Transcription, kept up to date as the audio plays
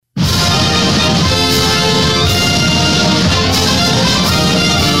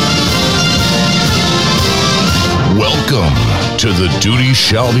to the Duty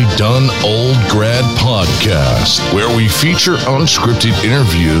Shall Be Done Old Grad Podcast, where we feature unscripted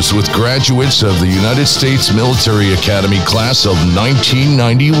interviews with graduates of the United States Military Academy class of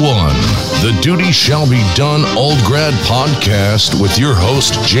 1991. The Duty Shall Be Done Old Grad Podcast with your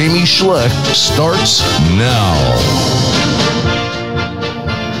host, Jamie Schlecht, starts now.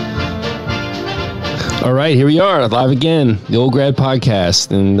 All right, here we are, live again, the Old Grad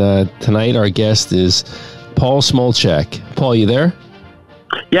Podcast. And tonight our guest is Paul Smolchek. Paul, you there?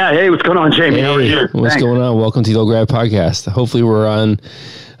 Yeah, hey, what's going on, Jamie? Hey, how are you? what's going on? Welcome to the Old Grad Podcast. Hopefully we're on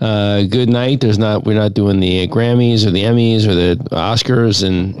good night. We're not doing the Grammys or the Emmys or the Oscars,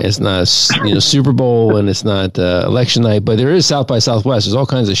 and it's not Super Bowl, and it's not election night, but there is South by Southwest. There's all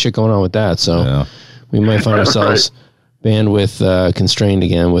kinds of shit going on with that, so we might find ourselves bandwidth constrained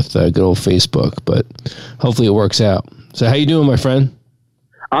again with good old Facebook, but hopefully it works out. So how you doing, my friend?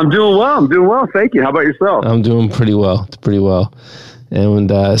 I'm doing well. Thank you. How about yourself? I'm doing pretty well.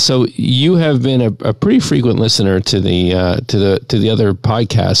 And so you have been a pretty frequent listener to the other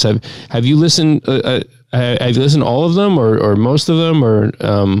podcasts. Have you listened? Have you listened to all of them, or most of them, or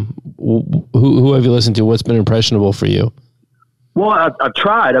who have you listened to? What's been impressionable for you? Well, I've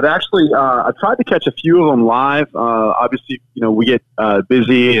tried. I've tried to catch a few of them live. Obviously, we get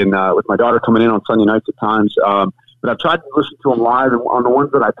busy, and with my daughter coming in on Sunday nights at times. But I've tried to listen to them live, and on the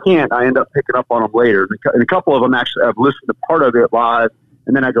ones that I can't, I end up picking up on them later. And a couple of them actually, I've listened to part of it live,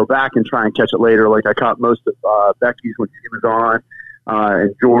 and then I go back and try and catch it later. Like I caught most of Becky's when she was on,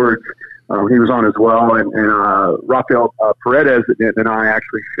 and George, he was on as well, and Rafael Paredes and I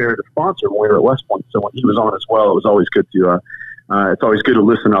actually shared a sponsor when we were at West Point. So when he was on as well, it was always good to. It's always good to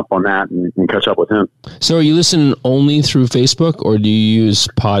listen up on that and catch up with him. So are you listening only through Facebook, or do you use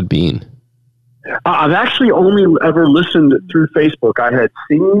Podbean? I've actually only ever listened through Facebook. I had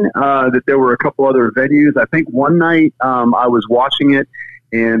seen that there were a couple other venues. I think one night I was watching it,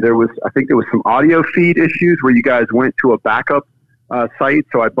 and there was some audio feed issues where you guys went to a backup site.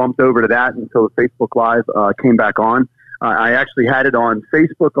 So I bumped over to that until the Facebook Live came back on. I actually had it on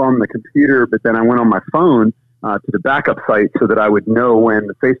Facebook on the computer, but then I went on my phone to the backup site so that I would know when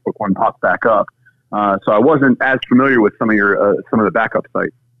the Facebook one popped back up. So I wasn't as familiar with some of the backup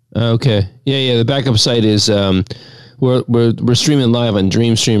sites. Okay. Yeah. The backup site is we're streaming live on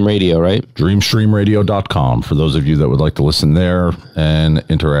Dreamstream Radio, right? Dreamstreamradio.com. For those of you that would like to listen there and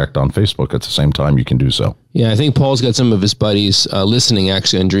interact on Facebook at the same time, you can do so. Yeah, I think Paul's got some of his buddies listening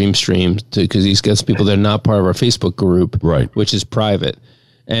actually on Dreamstream because he's got some people that are not part of our Facebook group, right? Which is private.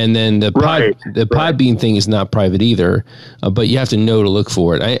 And then the Podbean thing is not private either, but you have to know to look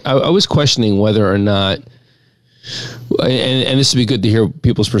for it. I was questioning whether or not. And this would be good to hear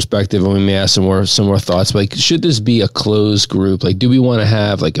people's perspective, and we may ask some more thoughts. Like, should this be a closed group? Like, do we want to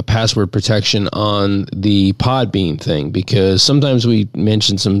have like a password protection on the Podbean thing? Because sometimes we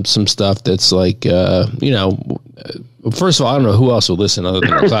mention some stuff that's like, first of all, I don't know who else will listen other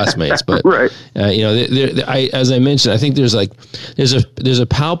than our classmates, but right. As I mentioned, I think there's a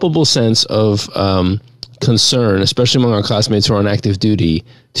palpable sense of concern, especially among our classmates who are on active duty,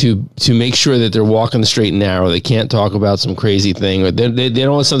 to make sure that they're walking the straight and narrow. They can't talk about some crazy thing, or they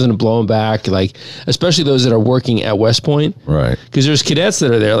don't want something to blow them back. Like, especially those that are working at West Point, right? Because there's cadets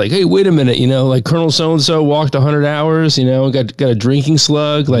that are there, like, hey, wait a minute, like Colonel so and so walked 100 hours, got a drinking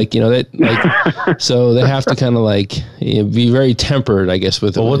slug, so they have to kind of be very tempered, I guess.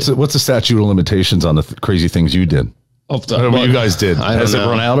 With what's the statute of limitations on the crazy things you did? I don't know what you guys did. Has it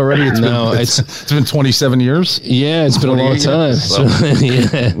run out already? It's been 27 years. Yeah, it's been a long time. So,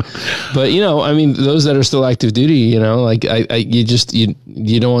 yeah. But those that are still active duty, you don't want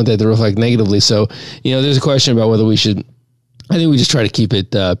that to reflect negatively. So, there's a question about whether we should. I think we just try to keep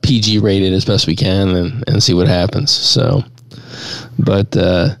it PG rated as best we can and see what happens. So, but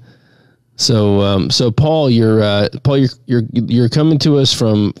so Paul, you're coming to us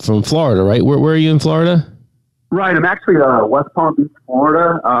from Florida, right? Where are you in Florida? Right. I'm actually West Palm Beach,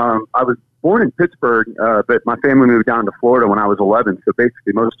 Florida. I was born in Pittsburgh, but my family moved down to Florida when I was 11. So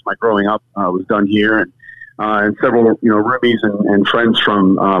basically most of my growing up was done here. And several, roomies and friends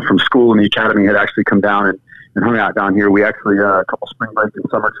from school and the academy had actually come down and hung out down here. We actually, a couple spring break and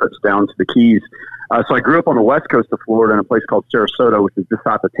summer trips down to the Keys. So I grew up on the west coast of Florida in a place called Sarasota, which is just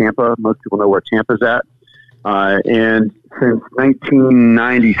south of Tampa. Most people know where Tampa's at. And since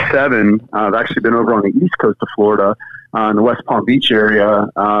 1997, I've actually been over on the east coast of Florida, in the West Palm Beach area,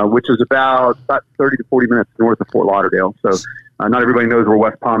 which is about 30 to 40 minutes north of Fort Lauderdale. So not everybody knows where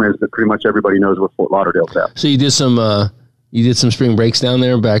West Palm is, but pretty much everybody knows where Fort Lauderdale's at. So you did some spring breaks down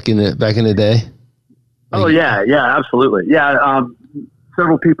there back in the day? Oh yeah, absolutely. Yeah.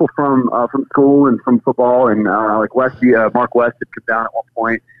 several people from school and from football, and like Westy, Mark West had come down at one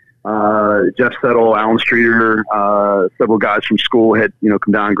point. Jeff Settle, Alan Streeter, several guys from school had,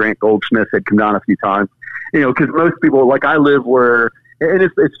 come down. Grant Goldsmith had come down a few times, because most people, like I live where, and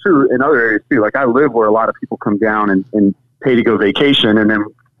it's true in other areas too, like I live where a lot of people come down and pay to go vacation. And then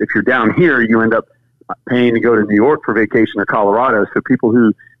if you're down here, you end up paying to go to New York for vacation or Colorado. So people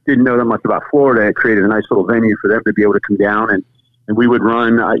who didn't know that much about Florida, it created a nice little venue for them to be able to come down. And we would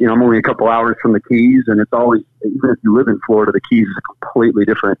run, I'm only a couple hours from the Keys, and it's always, even if you live in Florida, the Keys is a completely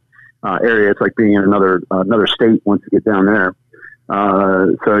different area. It's like being in another state once you get down there.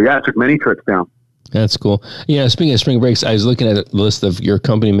 So yeah, I took many trips down. That's cool. Yeah, speaking of spring breaks, I was looking at a list of your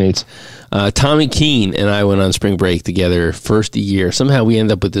company mates. Tommy Keene and I went on spring break together first year. Somehow we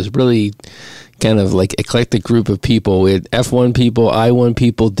ended up with this really kind of like eclectic group of people. We had F1 people, I1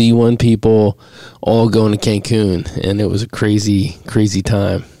 people, D1 people, all going to Cancun, and it was a crazy, crazy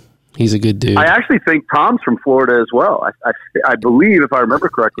time. He's a good dude. I actually think Tom's from Florida as well. I believe, if I remember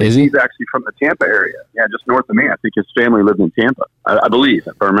correctly, he's actually from the Tampa area. Yeah, just north of me. I think his family lived in Tampa. I believe,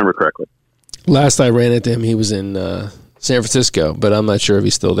 if I remember correctly. Last I ran into him, he was in San Francisco, but I'm not sure if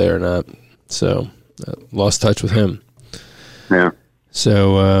he's still there or not. So, lost touch with him. Yeah.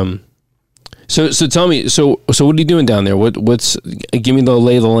 So, so tell me, so what are you doing down there? What's give me the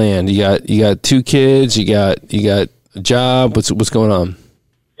lay of the land. You got 2 kids. You got a job. What's going on?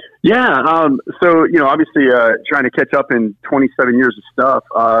 Yeah. So obviously, trying to catch up in 27 years of stuff.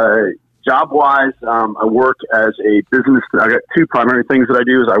 Job-wise, I work as a business. I got 2 primary things that I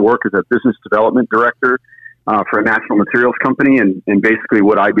do. Is I work as a business development director for a national materials company, and basically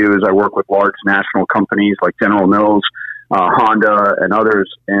what I do is I work with large national companies like General Mills, Honda, and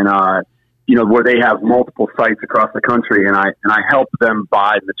others, and where they have multiple sites across the country, and I help them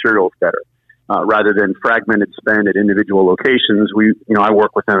buy materials better rather than fragmented spend at individual locations. I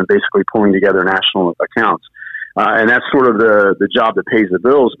work with them basically pulling together national accounts. And that's sort of the job that pays the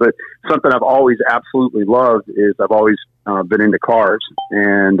bills. But something I've always absolutely loved is I've always been into cars.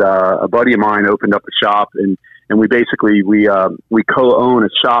 And a buddy of mine opened up a shop, and we basically we co-own a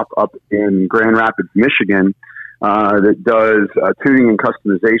shop up in Grand Rapids, Michigan, that does tuning and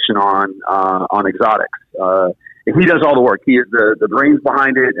customization on exotics. He does all the work. He is the brains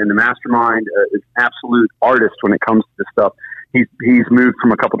behind it and the mastermind. Is an absolute artist when it comes to this stuff. He's moved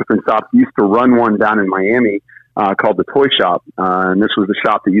from a couple different shops. He used to run one down in Miami called the Toy Shop, and this was the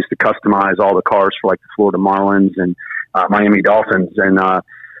shop that used to customize all the cars for like the Florida Marlins and Miami Dolphins. And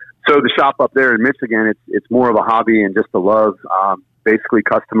so the shop up there in Michigan, it's more of a hobby and just a love. Basically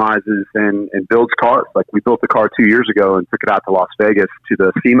customizes and builds cars. Like we built the car 2 years ago and took it out to Las Vegas to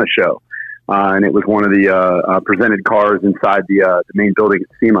the SEMA show. And it was one of the presented cars inside the main building at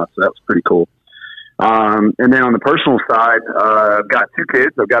SEMA. So that was pretty cool. And then on the personal side, I've got 2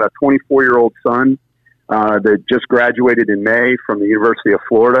 kids. I've got a 24-year-old son that just graduated in May from the University of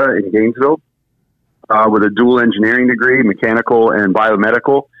Florida in Gainesville with a dual engineering degree, mechanical and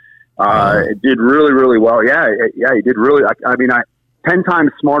biomedical. It did really, really well. Yeah, he did really. I mean, 10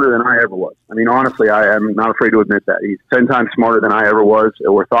 times smarter than I ever was. I mean, honestly, I am not afraid to admit that. He's 10 times smarter than I ever was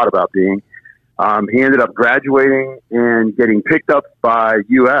or thought about being. He ended up graduating and getting picked up by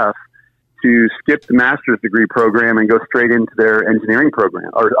UF to skip the master's degree program and go straight into their engineering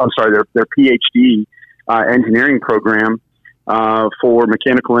program, or I'm sorry, their PhD engineering program for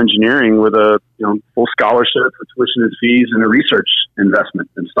mechanical engineering with a full scholarship for tuition and fees and a research investment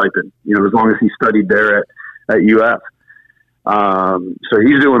and stipend. As long as he studied there at UF. So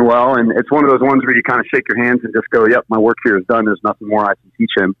he's doing well, and it's one of those ones where you kind of shake your hands and just go, "Yep, my work here is done. There's nothing more I can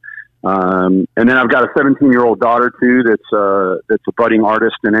teach him." And then I've got a 17-year-old daughter too that's a budding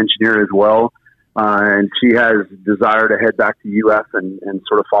artist and engineer as well, and she has desire to head back to UF and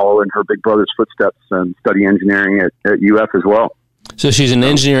sort of follow in her big brother's footsteps and study engineering at UF as well. So she's an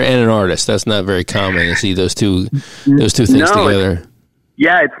engineer and an artist. That's not very common to see those two things together.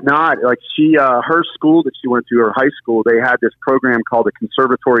 Yeah, it's not. Like her school that she went to, her high school, they had this program called the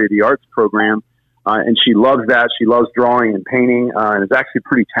Conservatory of the Arts program. And she loves that. She loves drawing and painting, and is actually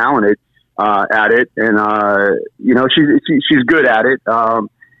pretty talented at it. And she's good at it.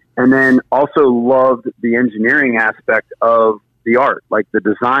 And then also loved the engineering aspect of the art, like the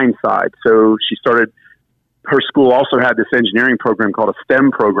design side. So she started. Her school also had this engineering program called a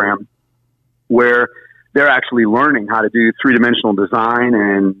STEM program, where they're actually learning how to do 3-dimensional design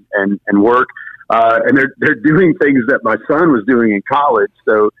and work. And they're doing things that my son was doing in college.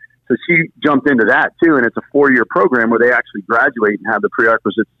 So she jumped into that too, and it's a 4-year program where they actually graduate and have the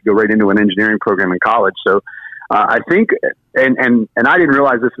prerequisites to go right into an engineering program in college. So I think, and I didn't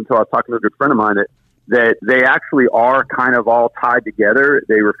realize this until I was talking to a good friend of mine, that they actually are kind of all tied together.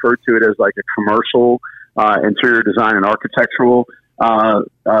 They refer to it as like a commercial interior design and architectural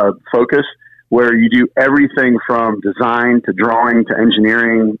focus, where you do everything from design to drawing to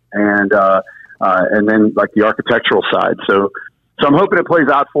engineering and then like the architectural side. So I'm hoping it plays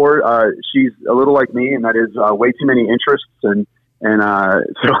out for her. She's a little like me, and that is way too many interests, and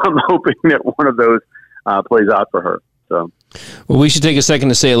so I'm hoping that one of those plays out for her. So. Well, we should take a second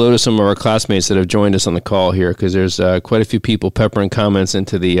to say hello to some of our classmates that have joined us on the call here, because there's quite a few people peppering comments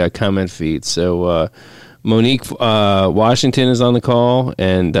into the comment feed. So Monique Washington is on the call,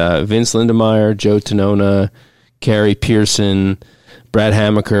 and Vince Lindemeyer, Joe Tonona, Carrie Pearson, Brad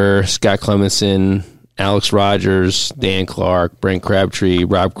Hamaker, Scott Clemenson, Alex Rogers, Dan Clark, Brent Crabtree,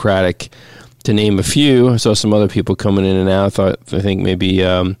 Rob Craddock, to name a few. I saw some other people coming in and out. I think maybe...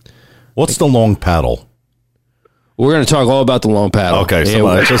 what's the long paddle? We're going to talk all about the long paddle. Okay,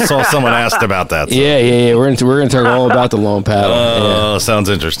 I just saw someone asked about that. So. Yeah. We're going to talk all about the long paddle. Sounds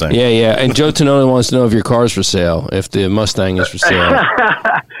interesting. Yeah. And Joe Tonona wants to know if your car's for sale, if the Mustang is for sale.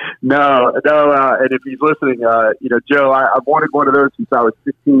 No. And if he's listening, Joe, I've wanted one of those since I was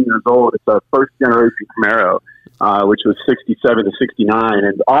 15 years old. It's a first generation Camaro, which was 67 to 69.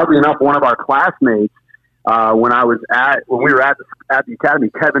 And oddly enough, one of our classmates, when we were at the academy,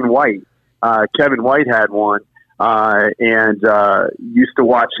 Kevin White had one. And used to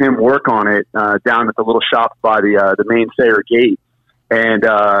watch him work on it down at the little shop by the main Sayre gate. And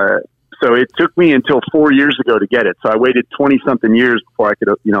so it took me until 4 years ago to get it. So I waited 20-something years before I could,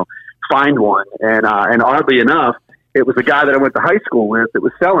 find one. And oddly enough, it was a guy that I went to high school with that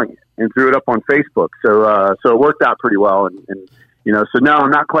was selling it and threw it up on Facebook. So it worked out pretty well. And so no, I'm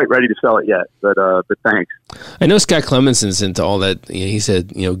not quite ready to sell it yet, but thanks. I know Scott Clemenson's into all that. He said,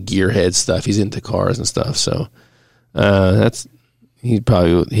 gearhead stuff. He's into cars and stuff. So. He'd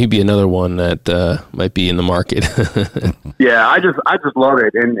be another one that might be in the market. Yeah, I just love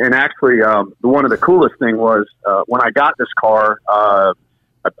it, and actually, one of the coolest thing was when I got this car, I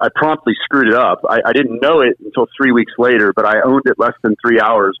promptly screwed it up. I didn't know it until 3 weeks later, but I owned it less than 3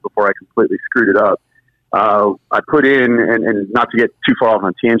 hours before I completely screwed it up. I put in, and not to get too far off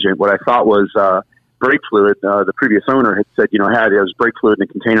on tangent, what I thought was brake fluid. The previous owner had said, it was brake fluid in a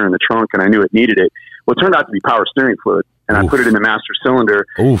container in the trunk, and I knew it needed it. Well, it turned out to be power steering fluid, and I put it in the master cylinder,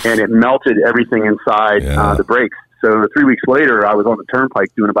 and it melted everything inside the brakes. So 3 weeks later, I was on the turnpike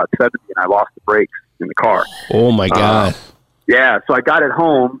doing about 70, and I lost the brakes in the car. Oh, my God. Yeah, so I got it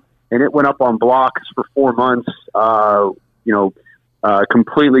home, and it went up on blocks for 4 months,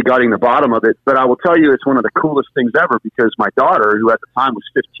 completely gutting the bottom of it. But I will tell you, it's one of the coolest things ever, because my daughter, who at the time was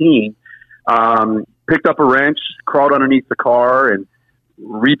 15, picked up a wrench, crawled underneath the car, and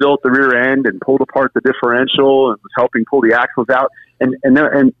rebuilt the rear end and pulled apart the differential and was helping pull the axles out. And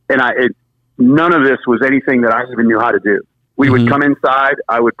none of this was anything that I even knew how to do. We would come inside,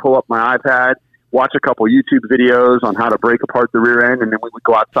 I would pull up my iPad, watch a couple YouTube videos on how to break apart the rear end, and then we would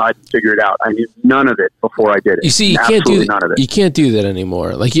go outside and figure it out. I knew none of it before I did it. You see, you can't do none of it. You can't do that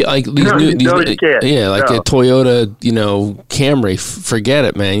anymore. You can't. Yeah, a Toyota, Camry. Forget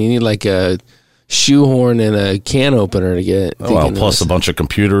it, man. You need like a shoehorn and a can opener to get. Plus a bunch of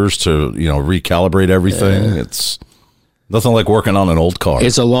computers to recalibrate everything. It's nothing like working on an old car.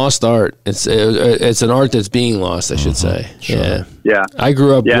 It's a lost art. It's an art that's being lost, I should say. Sure. Yeah. I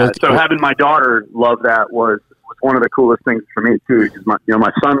grew up. Yeah. So having my daughter love that was one of the coolest things for me too. Because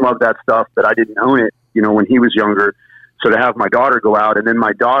my son loved that stuff, but I didn't own it. When he was younger. So to have my daughter go out, and then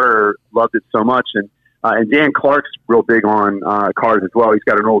my daughter loved it so much, and Dan Clark's real big on cars as well. He's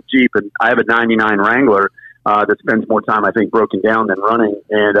got an old Jeep, and I have a 99 Wrangler that spends more time, I think, broken down than running.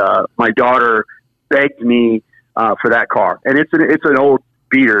 And my daughter begged me for that car. And it's an old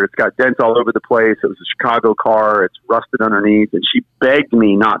beater. It's got dents all over the place. It was a Chicago car. It's rusted underneath. And she begged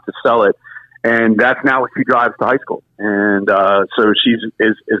me not to sell it. And that's now what she drives to high school. And so she's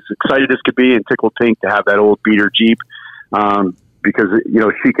as excited as could be and tickled pink to have that old beater Jeep. Because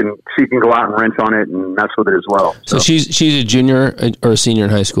she can go out and wrench on it and mess with it as well. So she's a junior or a senior in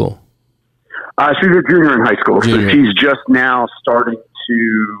high school? She's a junior in high school. Junior. So she's just now starting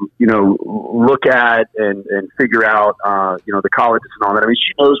to look at and figure out the colleges and all that. I mean,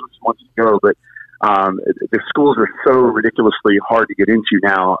 she knows where she wants to go, but the schools are so ridiculously hard to get into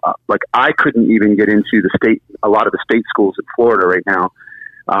now. I couldn't even get into a lot of the state schools in Florida right now.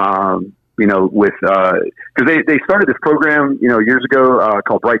 Because they started this program, years ago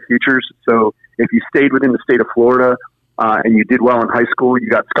called Bright Futures. So if you stayed within the state of Florida and you did well in high school, you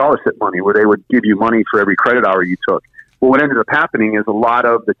got scholarship money where they would give you money for every credit hour you took. Well, what ended up happening is a lot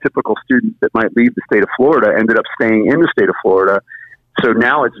of the typical students that might leave the state of Florida ended up staying in the state of Florida So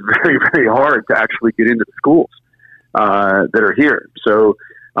now it's very, very hard to actually get into the schools that are here. So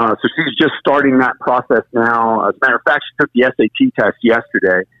she's just starting that process now. As a matter of fact, she took the SAT test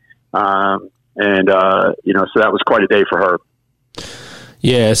yesterday. So that was quite a day for her.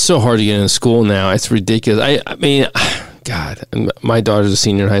 Yeah, it's so hard to get into school now. It's ridiculous. I mean, God, my daughter's a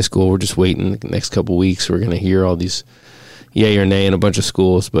senior in high school. We're just waiting the next couple of weeks. We're going to hear all these yay or nay in a bunch of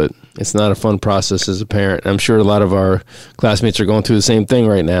schools, but it's not a fun process as a parent. I'm sure a lot of our classmates are going through the same thing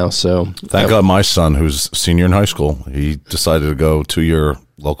right now. So thank God my son, who's senior in high school, he decided to go to your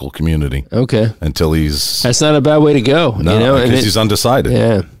local community. Okay. Until he's... That's not a bad way to go. No, because he's undecided.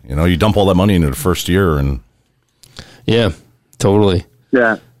 Yeah. You dump all that money into the first year and... Yeah, totally.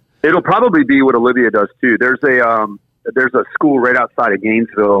 Yeah. It'll probably be what Olivia does too. There's a school right outside of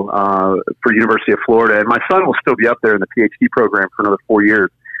Gainesville for University of Florida, and my son will still be up there in the PhD program for another 4 years.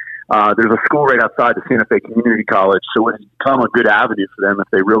 There's a school right outside the Santa Fe Community College, so it's become a good avenue for them if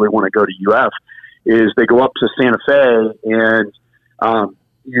they really want to go to UF, is they go up to Santa Fe and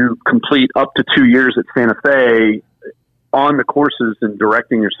you complete up to 2 years at Santa Fe on the courses and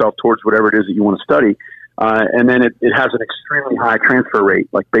directing yourself towards whatever it is that you want to study. And then it has an extremely high transfer rate.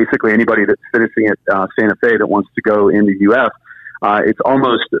 Like basically anybody that's finishing at Santa Fe that wants to go into UF, it's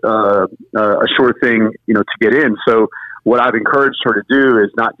almost a sure thing, to get in. So what I've encouraged her to do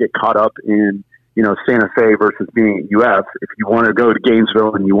is not get caught up in, Santa Fe versus being at UF. If you want to go to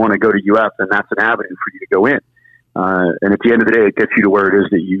Gainesville and you want to go to UF, then that's an avenue for you to go in. And at the end of the day, it gets you to where it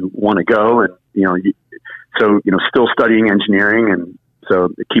is that you want to go. And, still studying engineering. And so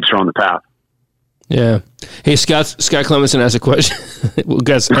it keeps her on the path. Yeah. Hey, Scott Clemenson has a question.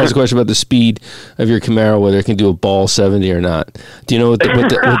 Has a question about the speed of your Camaro, whether it can do a ball 70 or not. Do you know what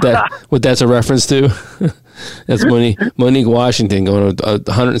that's a reference to? That's Monique Washington going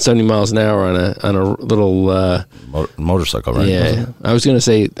 170 miles an hour on a little motorcycle, right? Yeah. I was going to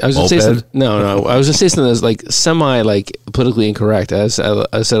say something. No. I was going to say something that's like semi politically incorrect. I said a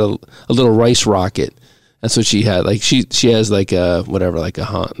little rice rocket. That's what she had. Like she has like a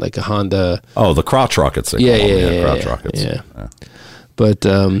Honda. Oh, the crotch rockets. Crotch rockets. Yeah. But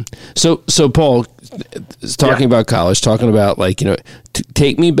so Paul is talking about college, talking about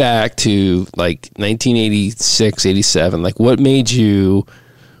take me back to 1986, 87. Like, what made you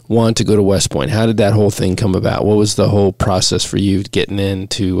want to go to West Point? How did that whole thing come about? What was the whole process for you getting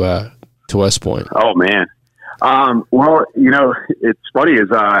into to West Point? Oh man. Well, it's funny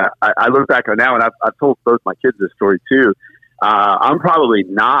is, I look back on now and I've told both my kids this story too. I'm probably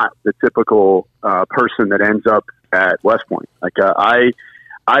not the typical, person that ends up at West Point.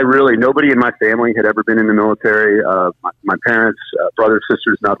 I really, nobody in my family had ever been in the military. My parents, brothers,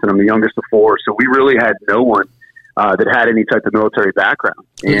 sisters, nothing. I'm the youngest of four. So we really had no one, that had any type of military background.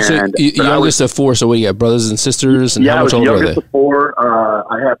 And so youngest of four. So what, you got brothers and sisters? And how much older are they? Youngest of four.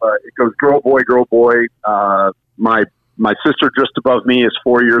 I have it goes girl, boy. My sister just above me is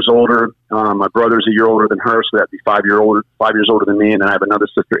 4 years older. My brother's a year older than her, so that'd be 5 years older than me. And then I have another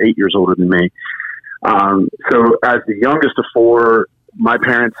sister 8 years older than me. So as the youngest of four, my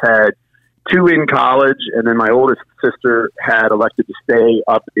parents had two in college, and then my oldest sister had elected to stay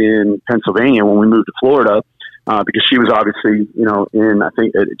up in Pennsylvania when we moved to Florida. Because she was obviously,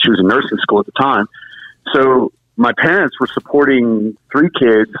 she was in nursing school at the time. So my parents were supporting three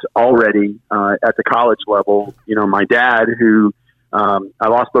kids already at the college level. My dad, who I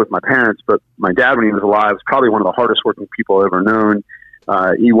lost both my parents, but my dad, when he was alive, was probably one of the hardest working people I've ever known.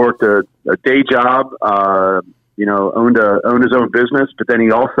 He worked a day job, owned his own business, but then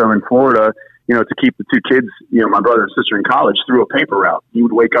he also in Florida, to keep the two kids, my brother and sister in college, through a paper route. He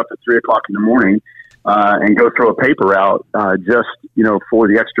would wake up at 3 o'clock in the morning and go through a paper route, just, for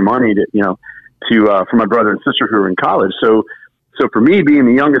the extra money for my brother and sister who were in college. So for me, being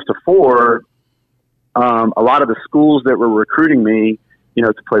the youngest of four, a lot of the schools that were recruiting me,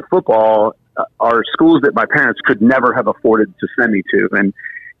 to play football, are schools that my parents could never have afforded to send me to.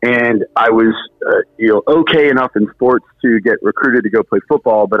 And I was, okay enough in sports to get recruited to go play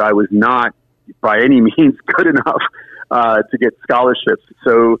football, but I was not by any means good enough, to get scholarships.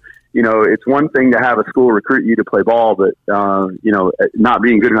 So, it's one thing to have a school recruit you to play ball, but, not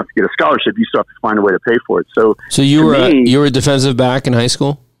being good enough to get a scholarship, you still have to find a way to pay for it. So you were a defensive back in high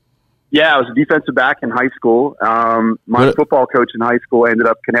school? Yeah, I was a defensive back in high school. My football coach in high school ended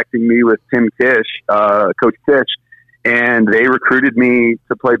up connecting me with Tim Kish, Coach Kish, and they recruited me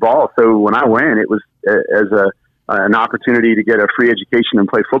to play ball. So when I went, it was as an opportunity to get a free education and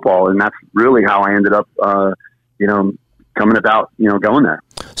play football. And that's really how I ended up, coming about, going there.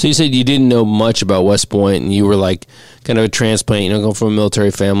 So you said you didn't know much about West Point, and you were like kind of a transplant, going from a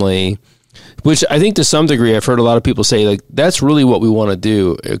military family. Which I think to some degree, I've heard a lot of people say, like, that's really what we want to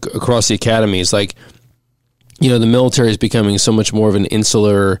do across the academies. Like, you know, the military is becoming so much more of an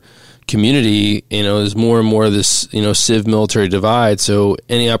insular community. You know, there's more and more of this, you know, civ military divide. So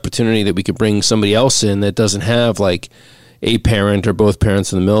any opportunity that we could bring somebody else in that doesn't have like a parent or both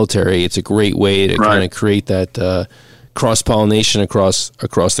parents in the military, it's a great way to kind of create that cross-pollination across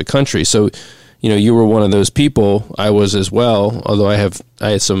the country. So, you know, you were one of those people. I was as well, although I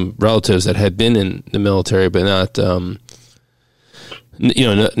had some relatives that had been in the military, but not, you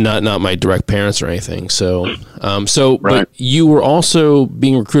know, not my direct parents or anything. So, but you were also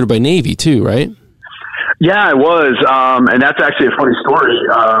being recruited by Navy too, right? Yeah, I was, and that's actually a funny story.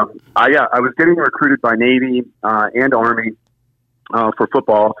 I was getting recruited by Navy and Army for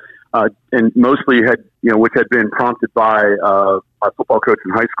football, and mostly which had been prompted by my football coach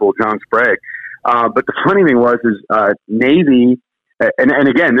in high school, John Sprague. But the funny thing was Navy, and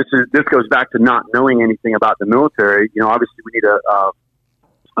again, this goes back to not knowing anything about the military. You know, obviously we need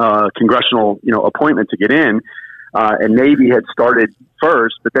a congressional, you know, appointment to get in, and Navy had started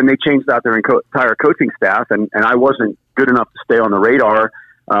first, but then they changed out their entire coaching staff, and I wasn't good enough to stay on the radar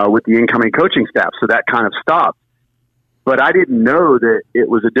with the incoming coaching staff, so that kind of stopped. But I didn't know that it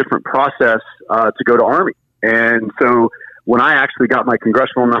was a different process to go to Army, and so when I actually got my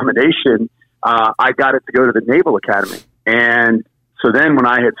congressional nomination, I got it to go to the Naval Academy. And so then when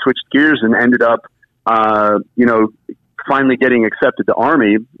I had switched gears and ended up, you know, finally getting accepted to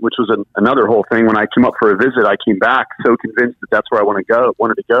Army, which was another whole thing. When I came up for a visit, I came back so convinced that that's where I wanted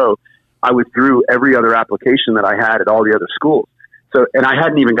to go. I withdrew every other application that I had at all the other schools. So, and I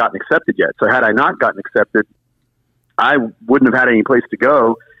hadn't even gotten accepted yet. So had I not gotten accepted, I wouldn't have had any place to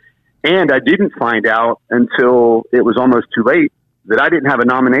go. And I didn't find out until it was almost too late that I didn't have a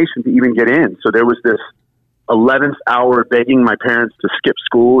nomination to even get in. So there was this 11th hour begging my parents to skip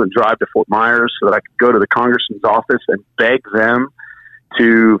school and drive to Fort Myers so that I could go to the congressman's office and beg them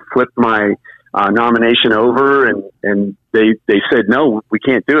to flip my nomination over. And they said, no, we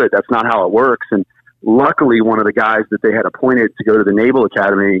can't do it. That's not how it works. And luckily one of the guys that they had appointed to go to the Naval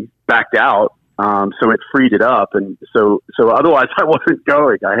Academy backed out. So it freed it up. And so otherwise I wasn't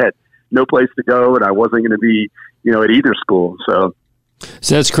going. I had no place to go and I wasn't going to be, you know, at either school. So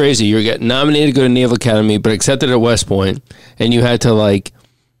that's crazy. You get nominated to go to Naval Academy, but accepted at West Point, and you had to, like,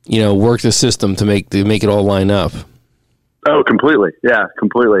 you know, work the system to make it all line up. Oh, completely. Yeah,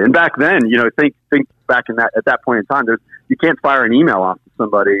 completely. And back then, you know, think back at that point in time, you can't fire an email off to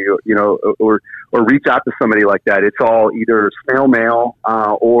somebody, you know, or reach out to somebody like that. It's all either snail mail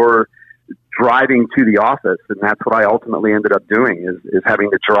or driving to the office. And that's what I ultimately ended up doing is having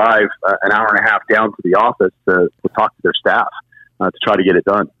to drive an hour and a half down to the office to talk to their staff to try to get it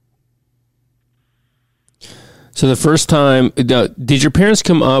done. So the first time, did your parents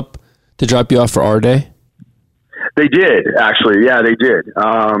come up to drop you off for our day? They did, actually. Yeah, they did.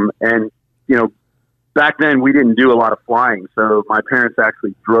 And, you know, back then we didn't do a lot of flying. So my parents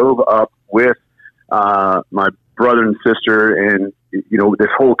actually drove up with my brother and sister, and, you know, this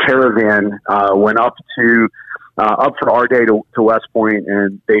whole caravan went up for our day to West Point,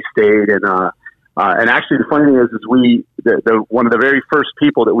 and they stayed. And actually the funny thing is one of the very first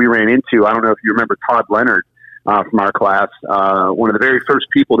people that we ran into, I don't know if you remember Todd Leonard from our class. One of the very first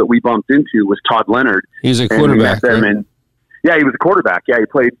people that we bumped into was Todd Leonard. He's a quarterback. Yeah, he was a quarterback. Yeah, he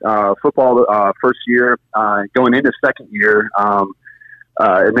played football first year, going into second year.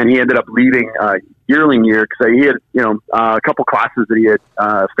 And then he ended up leaving yearling year because he had, you know, a couple classes that he had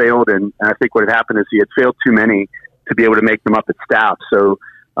failed. And I think what had happened is he had failed too many to be able to make them up at staff. So,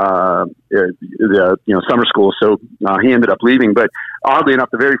 summer school. So he ended up leaving. But oddly enough,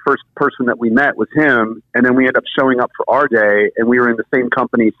 the very first person that we met was him. And then we ended up showing up for our day, and we were in the same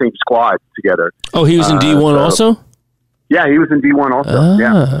company, same squad together. Oh, he was in D1 also? Yeah, he was in D1 also.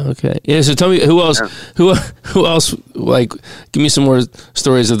 Yeah. Okay. Yeah. So tell me who else? Yeah. Who else? Like, give me some more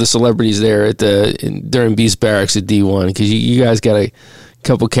stories of the celebrities there during Beast Barracks at D1, because you guys got a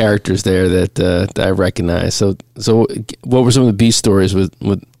couple characters there that I recognize. So what were some of the Beast stories with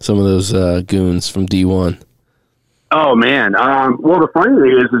some of those goons from D1? Oh man. Well, the funny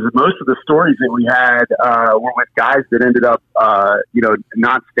thing is most of the stories that we had were with guys that ended up,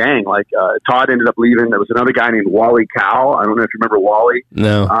 not staying. Like Todd ended up leaving. There was another guy named Wally Cow. I don't know if you remember Wally.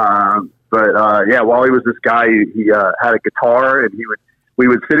 No. Wally was this guy. He had a guitar, and we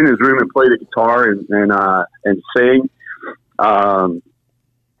would sit in his room and play the guitar and sing.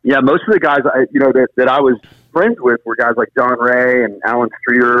 Most of the guys that I was friends with were guys like John Ray and Alan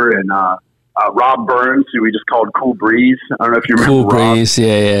Streeter and Rob Burns, who we just called Cool Breeze. I don't know if you remember Cool Breeze,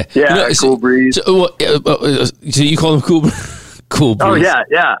 yeah. Cool Breeze. So you call him Cool Breeze.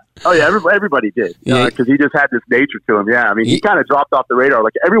 Oh yeah. Everybody did because he just had this nature to him. Yeah, I mean, he kind of dropped off the radar.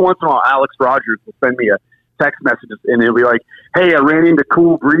 Like every once in a while, Alex Rogers will send me a text message and he'll be like, "Hey, I ran into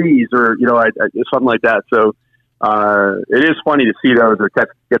Cool Breeze," or something like that. So it is funny to see those or get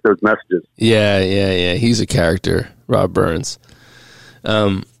those messages. Yeah. He's a character, Rob Burns.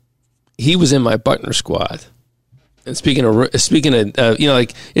 He was in my Buckner squad. And speaking of,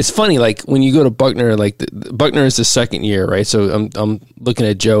 like it's funny, like when you go to Buckner, like Buckner is the second year, right? So I'm looking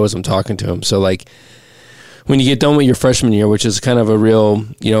at Joe as I'm talking to him. So like when you get done with your freshman year, which is kind of a real,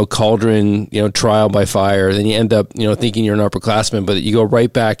 cauldron, trial by fire, then you end up, thinking you're an upperclassman, but you go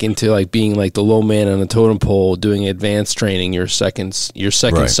right back into like being like the low man on the totem pole, doing advanced training your second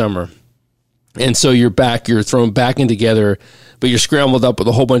summer. And so you're thrown back in together, but you're scrambled up with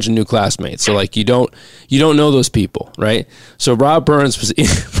a whole bunch of new classmates. So like you don't know those people, right? So Rob Burns was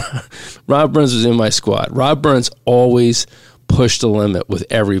in my squad. Rob Burns always pushed the limit with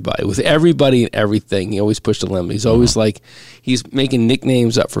everybody and everything. He always pushed the limit. He's always he's making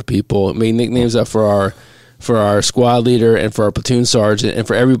nicknames up for people, made nicknames up for our squad leader and for our platoon sergeant and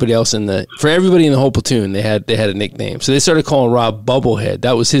for everybody else in the whole platoon. They had a nickname. So they started calling Rob Bubblehead.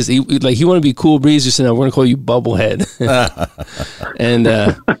 That was his. He wanted to be Cool Breeze. Just said, "No, we're going to call you Bubblehead." And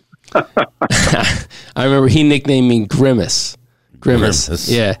I remember he nicknamed me Grimace.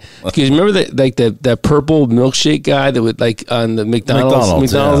 Yeah. Because remember that purple milkshake guy that would on the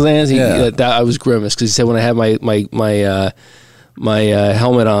McDonald's lands. I was Grimace because he said when I had my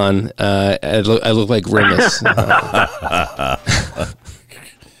helmet on, I look like Grimace.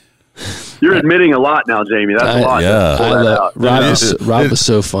 You're admitting a lot now, Jamie. That's a lot. Yeah. Rob was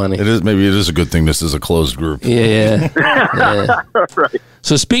so funny. Maybe it is a good thing this is a closed group. Yeah. Right.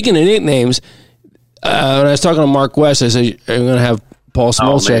 So speaking of nicknames, when I was talking to Mark West, I said, I'm going to have Paul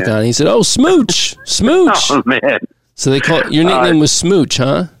Smolchak on. He said, "Oh, Smooch." Oh, man. So they your nickname was Smooch,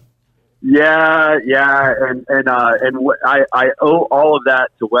 huh? Yeah, and I owe all of that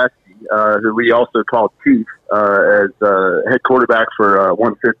to Westy, who we also called Chief as head quarterback for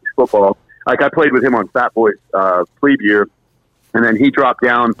 150 football. Like I played with him on Fat Boys plebe year, and then he dropped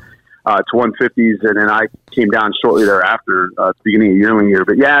down to 150s, and then I came down shortly thereafter, at the beginning of yearling year.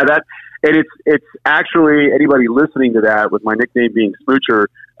 But yeah, it's actually anybody listening to that with my nickname being Smoocher.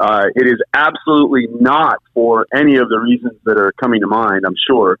 It is absolutely not for any of the reasons that are coming to mind, I'm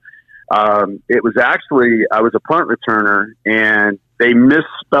sure. It was actually, I was a punt returner and they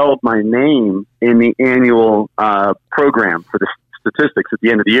misspelled my name in the annual program for the statistics at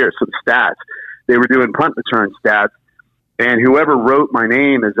the end of the year. So the stats, they were doing punt return stats, and whoever wrote my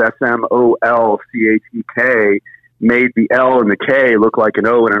name as Smolchek made the L and the K look like an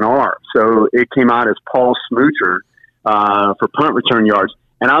O and an R. So it came out as Paul Smoocher for punt return yards.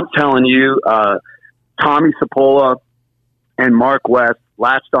 And I'm telling you, Tommy Sapola and Mark West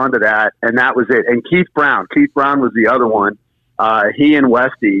latched onto that, and that was it. And Keith Brown was the other one. He and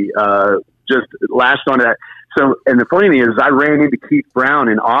Westy just latched onto that. So, and the funny thing is, I ran into Keith Brown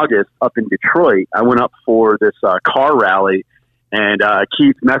in August up in Detroit. I went up for this car rally, and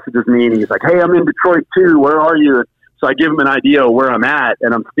Keith messages me, and he's like, "Hey, I'm in Detroit too. Where are you?" So I give him an idea of where I'm at,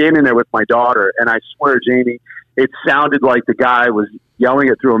 and I'm standing there with my daughter, and I swear, Jamie, it sounded like the guy was yelling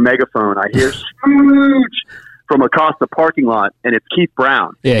it through a megaphone. I hear "Smooch" from across the parking lot, and it's Keith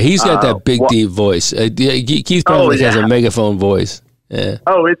Brown. Yeah, he's got that big, deep voice. Keith Brown has a megaphone voice. Yeah.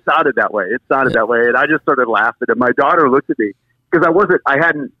 Oh, it sounded that way. That way, and I just started laughing. And my daughter looked at me because I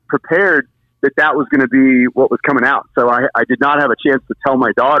hadn't prepared that was going to be what was coming out. So I did not have a chance to tell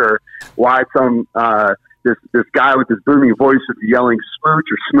my daughter why some this guy with this booming voice would be yelling "Smooch"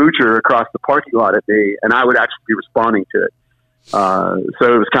 or "Smoocher" across the parking lot at me, and I would actually be responding to it.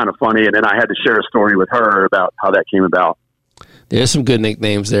 So it was kind of funny, and then I had to share a story with her about how that came about. There's some good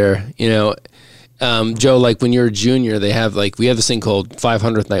nicknames there, Joe. Like when you're a junior, we have this thing called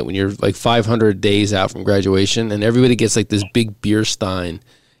 500th night when you're like 500 days out from graduation, and everybody gets like this big beer stein,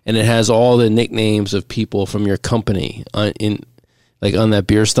 and it has all the nicknames of people from your company on that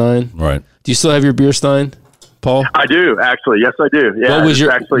beer stein. Right. Do you still have your beer stein, Paul? I do, actually. Yes, I do. Yeah.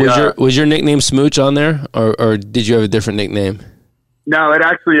 What was your nickname Smooch on there, or did you have a different nickname? No, it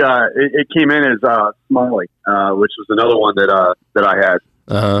actually it came in as Smalley, which was another one that I had.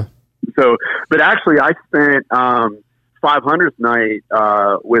 Uh-huh. So, but actually, I spent 500th night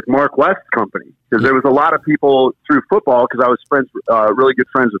with Mark West's company because there was a lot of people through football because I was really good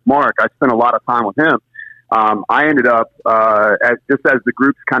friends with Mark. I spent a lot of time with him. I ended up as the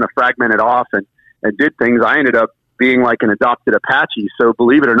groups kind of fragmented off and did things. I ended up being like an adopted Apache. So,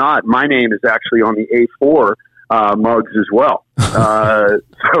 believe it or not, my name is actually on the A4 mugs as well.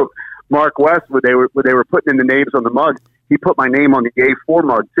 So Mark West, when they were putting in the names on the mugs, he put my name on the A4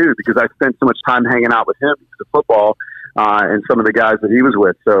 mug too, because I spent so much time hanging out with him because of football and some of the guys that he was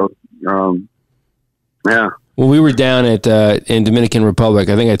with. So, yeah. Well, we were down at in Dominican Republic.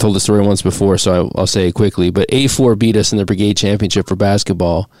 I think I told the story once before, so I'll say it quickly. But A4 beat us in the Brigade Championship for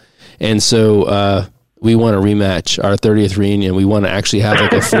basketball, and so we want to rematch our 30th reunion. We want to actually have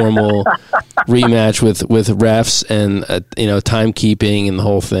like a formal rematch with refs and timekeeping and the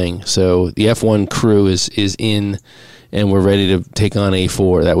whole thing. So the F1 crew is in, and we're ready to take on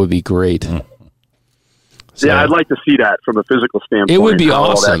A4. That would be great. So, yeah, I'd like to see that from a physical standpoint. It would be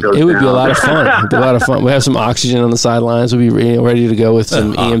awesome. It would be a lot of fun. It'd be a lot of fun. We have some oxygen on the sidelines. We'll be ready to go with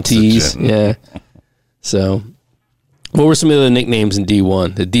some EMTs. Yeah. So, what were some of the nicknames in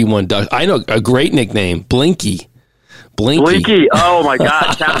D1? The D1 Ducks. I know a great nickname, Blinky. Blinky. Oh my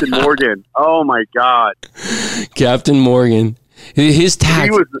God, Captain Morgan. Oh my God, Captain Morgan. His tag.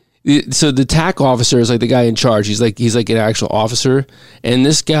 So the TAC officer is like the guy in charge. He's like an actual officer. And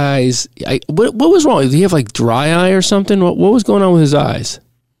this guy's what was wrong? Did he have like dry eye or something? What was going on with his eyes?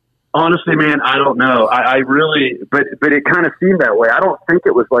 Honestly, man, I don't know. I really, but it kind of seemed that way. I don't think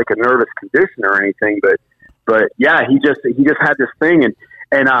it was like a nervous condition or anything. But yeah, he just had this thing.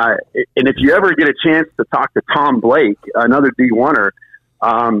 And if you ever get a chance to talk to Tom Blake, another D1er,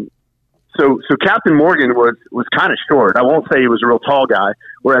 So Captain Morgan was kind of short. I won't say he was a real tall guy,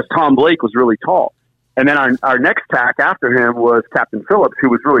 whereas Tom Blake was really tall. And then our next TAC after him was Captain Phillips, who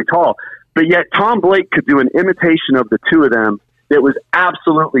was really tall. But yet Tom Blake could do an imitation of the two of them that was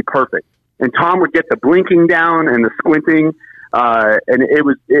absolutely perfect. And Tom would get the blinking down and the squinting, and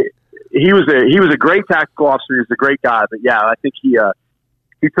he was a great tactical officer. He was a great guy. But yeah, I think he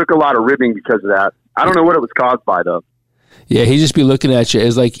took a lot of ribbing because of that. I don't know what it was caused by though. Yeah, he'd just be looking at you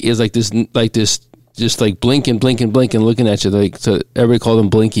as like this, just like blinking, looking at you. Like, so everybody called him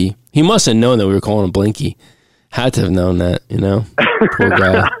Blinky. He must have known that we were calling him Blinky. Had to have known that, Poor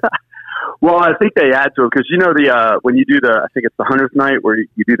guy. Well, I think they had to, because when you do I think it's the 100th night where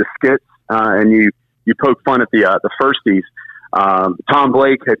you do the skits and you poke fun at the firsties. Tom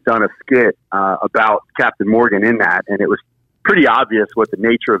Blake had done a skit about Captain Morgan in that, and it was pretty obvious what the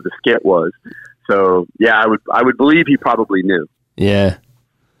nature of the skit was. So yeah, I would believe he probably knew. Yeah,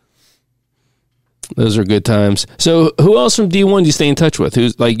 those are good times. So who else from D1 do you stay in touch with?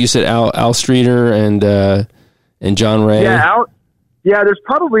 Who's, like you said, Al Streeter and John Ray? Yeah, there's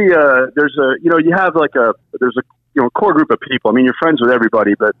probably you have like there's a core group of people. I mean, you're friends with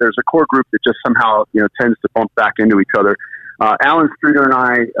everybody, but there's a core group that just somehow tends to bump back into each other. Alan Streeter and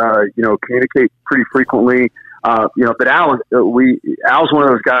I communicate pretty frequently. But Al's one of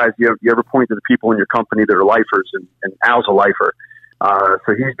those guys. You ever point to the people in your company that are lifers, and Al's a lifer.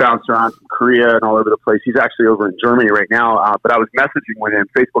 So he's bounced around from Korea and all over the place. He's actually over in Germany right now. But I was messaging with him,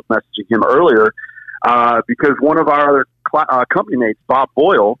 Facebook messaging him earlier, because one of our other company mates, Bob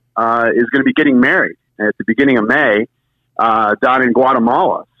Boyle, is going to be getting married at the beginning of May down in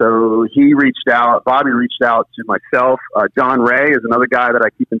Guatemala. So Bobby reached out to myself. John Ray is another guy that I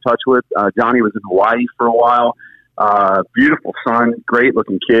keep in touch with. Johnny was in Hawaii for a while. Beautiful son, great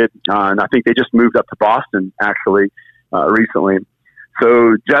looking kid. And I think they just moved up to Boston actually recently.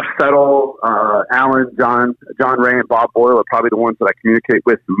 So Jeff Settle, Alan, John Ray, and Bob Boyle are probably the ones that I communicate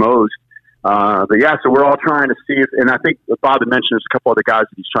with the most. But yeah, so we're all trying to see and I think Bob had mentioned there's a couple other guys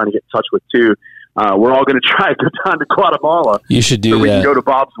that he's trying to get in touch with too. We're all going to try to go down to Guatemala. You should do that. So we can go to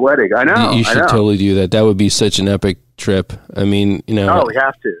Bob's wedding. I know. You should totally do that. That would be such an epic trip. I mean, Oh, we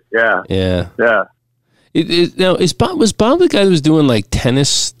have to. Yeah. Yeah. Yeah. Now, was Bob the guy that was doing like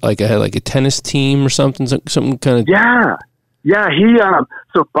tennis? Like I had like a tennis team or something kind of. Yeah. Yeah.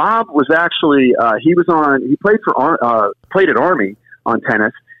 So Bob was actually he played at Army on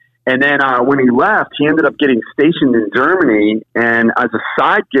tennis. And then when he left, he ended up getting stationed in Germany. And as a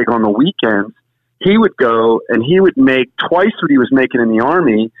side gig on the weekends, he would go and he would make twice what he was making in the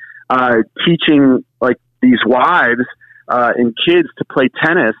Army, teaching like these wives and kids to play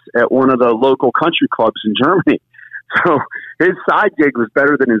tennis at one of the local country clubs in Germany. So his side gig was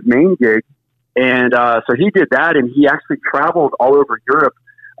better than his main gig. And so he did that, and he actually traveled all over Europe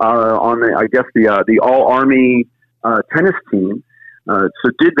on the all Army tennis team. So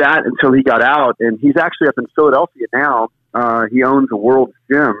did that until he got out, and he's actually up in Philadelphia now. He owns a World's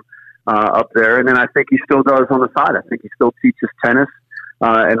Gym up there, and then I think he still does on the side. I think he still teaches tennis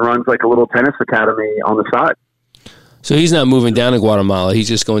and runs like a little tennis academy on the side. So he's not moving down to Guatemala. He's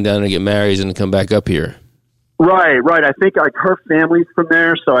just going down to get married and come back up here. Right. I think like her family's from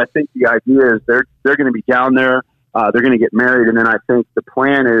there, so I think the idea is they're going to be down there. They're going to get married, and then I think the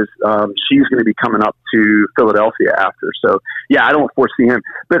plan is she's going to be coming up to Philadelphia after. So, yeah, I don't foresee him.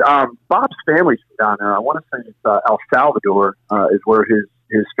 But Bob's family's from down there. I want to say it's El Salvador is where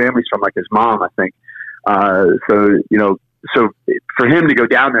his family's from, like his mom, I think. So for him to go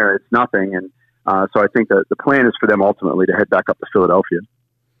down there, it's nothing. And so I think that the plan is for them ultimately to head back up to Philadelphia.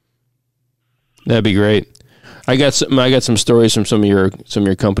 That'd be great. I got some stories from some of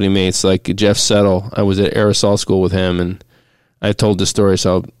your company mates, like Jeff Settle. I was at Aerosol School with him, and I told this story.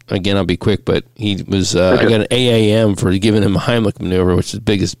 So I'll be quick. But he was I got an AAM for giving him a Heimlich maneuver, which is the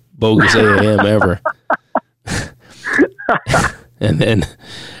biggest bogus AAM ever. And then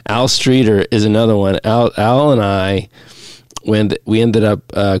Al Streeter is another one. Al and I, when we ended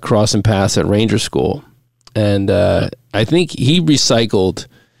up crossing paths at Ranger School, and I think he recycled.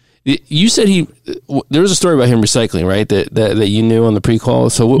 You said there was a story about him recycling, right? That you knew on the pre-call.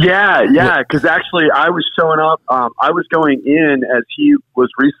 So yeah. Because actually, I was showing up. I was going in as he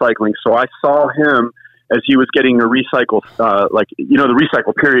was recycling, so I saw him as he was getting a recycle, the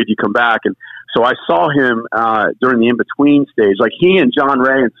recycle period. You come back, and so I saw him during the in-between stage. Like he and John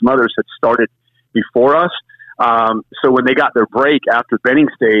Ray and some others had started before us. So when they got their break after benning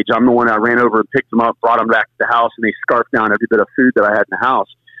stage, I'm the one that ran over and picked them up, brought them back to the house, and they scarfed down every bit of food that I had in the house.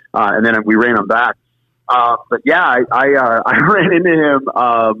 And then we ran them back. But yeah, I ran into him.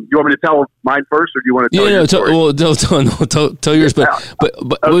 You want me to tell mine first, or do you want to tell your story? Tell yours. But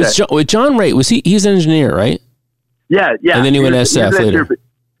okay. With John Ray, he's an engineer, right? Yeah. And then he went SF later.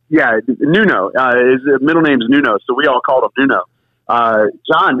 Yeah, Nuno. His middle name's Nuno, so we all called him Nuno.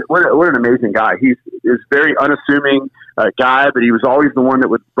 John, what an amazing guy. He's very unassuming guy, but he was always the one that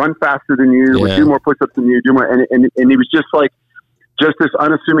would run faster than you, would do more push-ups than you, do more, and he was just this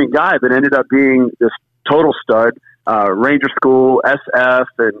unassuming guy that ended up being this total stud, Ranger School, SF,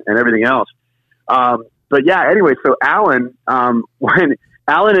 and everything else. But yeah, anyway, so Alan, when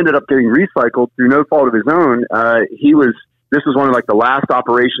Alan ended up getting recycled through no fault of his own, this was one of the last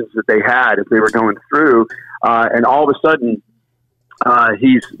operations that they had as they were going through, and all of a sudden,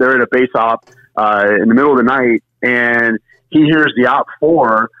 they're at a base op in the middle of the night, and he hears the Op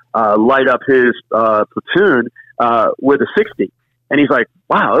 4 light up his platoon with a 60. And he's like,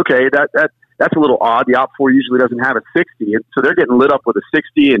 wow, okay, that's a little odd. The Op 4 usually doesn't have a 60. And so they're getting lit up with a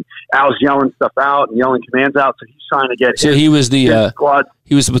 60, and Al's yelling stuff out and yelling commands out. So he's trying to get he was the squad.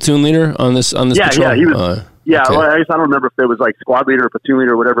 He was the platoon leader on this patrol? Yeah, he was. Okay. Well, I guess I don't remember if it was squad leader or platoon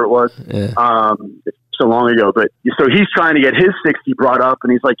leader or whatever it was. Yeah. It's so long ago. But so he's trying to get his 60 brought up,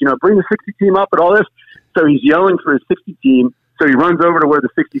 and he's like, bring the 60 team up and all this. So he's yelling for his 60 team. So he runs over to where the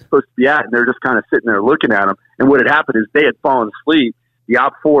 60 is supposed to be at, and they're just kind of sitting there looking at him. And what had happened is they had fallen asleep. The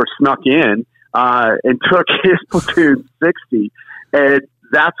Op 4 snuck in and took his platoon 60, and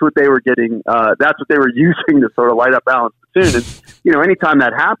that's what they were getting. That's what they were using to sort of light up Alan's platoon. And anytime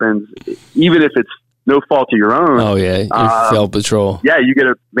that happens, even if it's no fault of your own, you fail patrol. Yeah, you get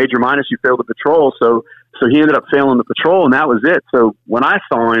a major minus. You fail the patrol. So he ended up failing the patrol, and that was it. So when I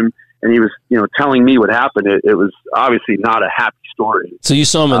saw him, and he was, telling me what happened, it was obviously not a happy story. So you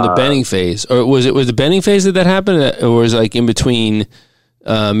saw him in the benning phase, or was the benning phase that happened, or was it in between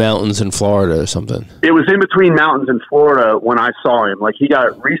mountains in Florida or something? It was in between mountains in Florida when I saw him. He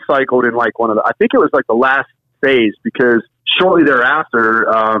got recycled in one of the, I think it was the last phase, because shortly thereafter,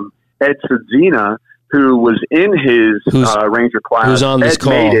 Ed Sadzina, who was in his Ranger class, who's on this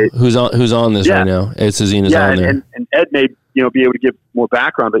call, who's on this right now. Ed Sadzina's on there, and Ed may be able to give more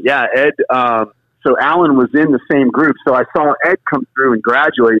background. But yeah, Ed. So Alan was in the same group. So I saw Ed come through and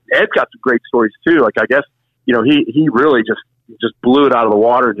graduate. Ed's got some great stories too. I guess he really just blew it out of the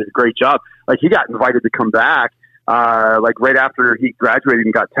water and did a great job. He got invited to come back right after he graduated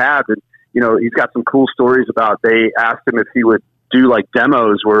and got tabbed, and he's got some cool stories about. They asked him if he would do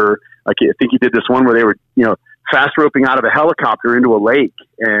demos where. I think he did this one where they were, fast roping out of a helicopter into a lake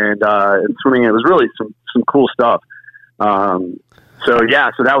and swimming. It was really some cool stuff. So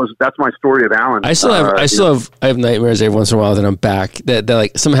that's my story of Alan. I have nightmares every once in a while that I'm back.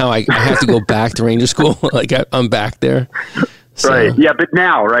 That somehow I have to go back to Ranger School. I'm back there. So. Right. Yeah, but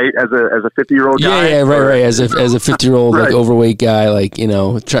now, right, as a 50-year-old guy. Yeah, right. As a 50-year-old right. Overweight guy,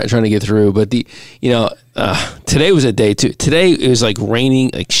 trying to get through. But today was a day too. Today it was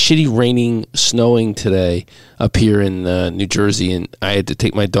raining, shitty raining, snowing today up here in New Jersey, and I had to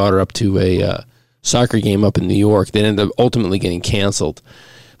take my daughter up to a soccer game up in New York. That ended up ultimately getting canceled.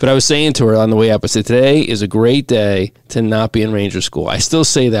 But I was saying to her on the way up, I said, today is a great day to not be in Ranger School. I still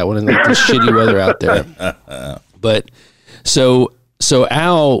say that when it's this shitty weather out there. But so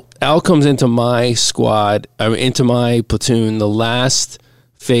Al comes into my squad, into my platoon, the last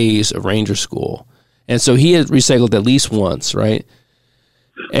phase of Ranger School. And so he had recycled at least once, right?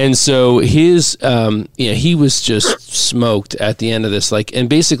 And so his, he was just smoked at the end of this. Like, and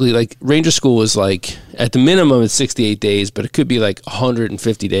basically, like, Ranger School was like, at the minimum, it's 68 days, but it could be like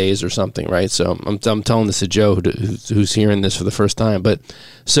 150 days or something, right? So I'm telling this to Joe, who's hearing this for the first time. But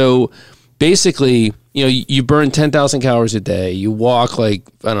so basically, you burn 10,000 calories a day. You walk like,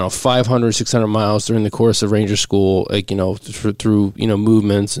 500, 600 miles during the course of Ranger School, like, through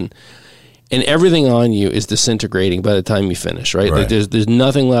movements and everything on you is disintegrating by the time you finish, right? Like there's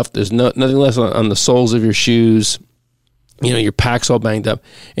nothing left. There's nothing left on the soles of your shoes. Your pack's all banged up,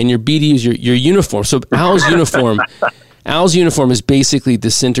 and your BDUs, your uniform. So Al's uniform is basically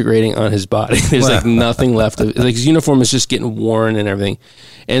disintegrating on his body. There's like nothing left. Like his uniform is just getting worn and everything,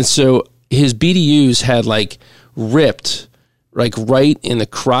 and so his BDUs had like ripped, like right in the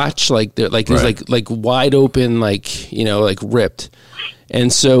crotch, like they're like he's like wide open, like like ripped.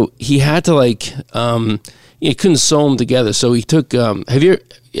 And so he had to he couldn't sew them together. So he took, have you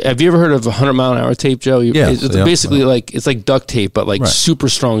ever heard of 100-mile-an-hour tape, Joe? It's basically like, it's like duct tape, but like super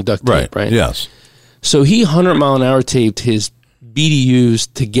strong duct tape, right? Yes. So he 100-mile-an-hour taped his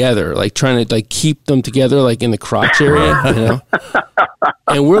BDUs together, like trying to like keep them together, like in the crotch area,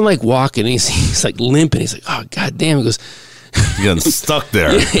 And we're like walking, and he's like limping. He's like, oh, God damn. He goes, you're getting stuck there.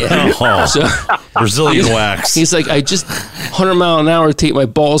 Oh, so, Brazilian wax. He's like, I just 100-mile-an-hour tape my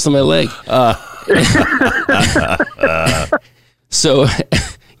balls to my leg. So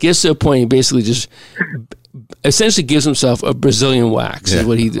gets to a point, he basically just essentially gives himself a Brazilian wax is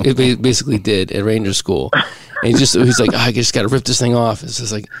what he basically did at Ranger School. And he's like, I just got to rip this thing off. It's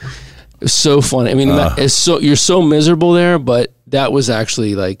just like, it's so funny. I mean, you're so miserable there, but that was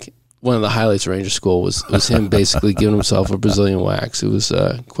actually like one of the highlights of Ranger School was him basically giving himself a Brazilian wax. It was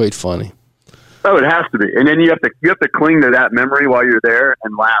quite funny. Oh, it has to be. And then you have to cling to that memory while you're there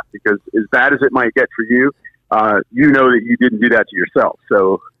and laugh, because as bad as it might get for you, you know that you didn't do that to yourself.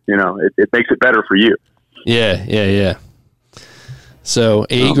 So, it makes it better for you. Yeah. So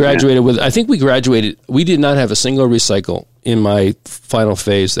he graduated with, I think we did not have a single recycle in my final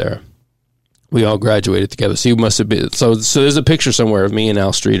phase there. We all graduated together. So he must have been, so there's a picture somewhere of me and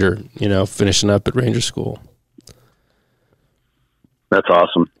Al Streeter, finishing up at Ranger School. That's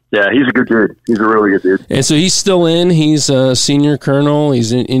awesome. Yeah, he's a good dude. He's a really good dude. And so he's still in. He's a senior colonel.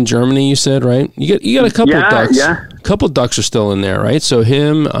 He's in Germany, you said, right? You got a couple of ducks. Yeah. A couple of ducks are still in there, right? So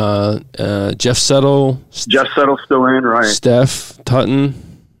him, Jeff Settle. Jeff Settle's still in, right? Steph Tutton,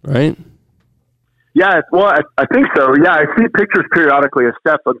 right? Yeah, well, I think so. Yeah, I see pictures periodically of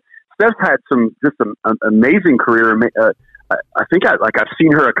Steph. Steph's had some amazing career. I think I've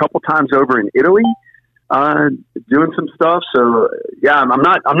seen her a couple times over in Italy. Doing some stuff. So yeah, I'm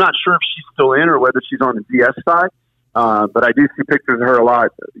not sure if she's still in or whether she's on the DS side. But I do see pictures of her a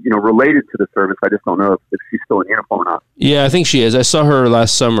lot, related to the service. I just don't know if she's still in uniform or not. Yeah, I think she is. I saw her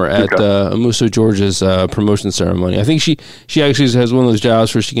last summer at Musso George's promotion ceremony. I think she actually has one of those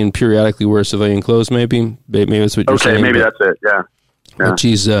jobs where she can periodically wear civilian clothes. Maybe that's what you're saying. Okay, maybe that's it. Yeah. But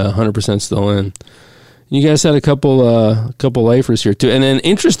she's 100% still in. You guys had a couple lifers here too, and then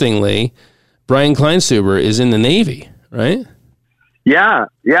interestingly, Brian Kleinstuber is in the Navy, right? Yeah.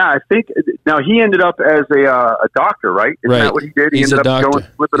 I think now he ended up as a doctor, right? Isn't that what he did? He ended up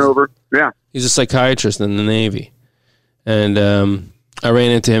flipping over. Yeah, he's a psychiatrist in the Navy, and I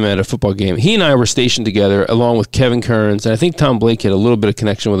ran into him at a football game. He and I were stationed together, along with Kevin Kearns, and I think Tom Blake had a little bit of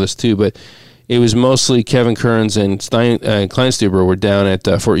connection with us too, but it was mostly Kevin Kearns and Kleinstuber were down at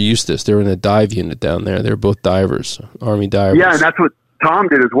Fort Eustis. They were in the dive unit down there. They were both divers, Army divers. Yeah, and that's what Tom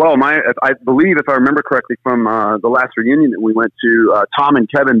did as well. I believe, if I remember correctly from the last reunion that we went to, Tom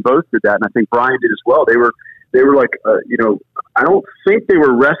and Kevin both did that, and I think Brian did as well. They were like, I don't think they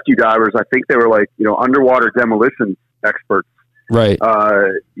were rescue divers. I think they were like, underwater demolition experts. Right.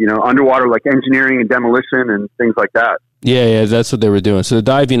 Underwater, like engineering and demolition and things like that. Yeah, that's what they were doing. So the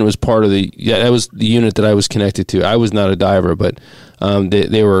dive unit was part of that was the unit that I was connected to. I was not a diver, but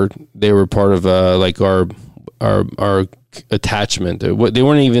they were part of like our attachment. They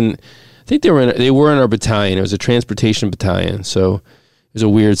weren't even. I think they were in our battalion. It was a transportation battalion, so it was a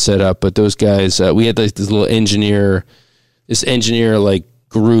weird setup. But those guys, we had like this little engineer like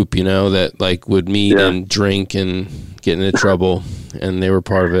group, that like would meet and drink and get into trouble, and they were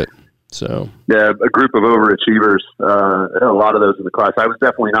part of it. So yeah, a group of overachievers. A lot of those in the class. I was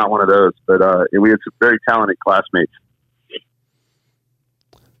definitely not one of those, but we had some very talented classmates.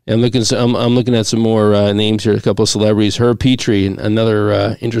 I'm looking at some more names here. A couple of celebrities. Herb Petrie,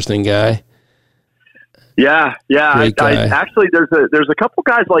 another interesting guy. Yeah. Actually, there's a couple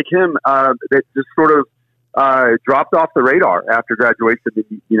guys like him that just sort of dropped off the radar after graduation.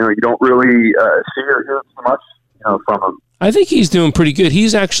 You don't really see or hear so much, from him. I think he's doing pretty good. He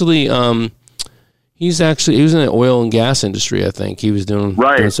was in the oil and gas industry. I think he was doing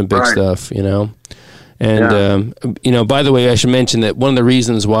some big stuff, And, by the way, I should mention that one of the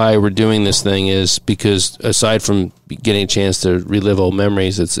reasons why we're doing this thing is because aside from getting a chance to relive old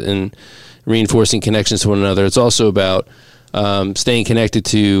memories, it's in reinforcing connections to one another. It's also about staying connected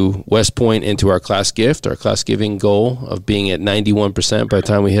to West Point and to our class giving goal of being at 91% by the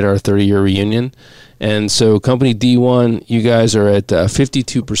time we hit our 30-year reunion. And so Company D1, you guys are at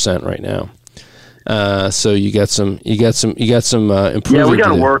 52% right now. So you got some improvement. Yeah, we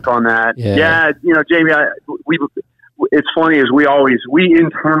got to work on that. Yeah, Jamie, it's funny is we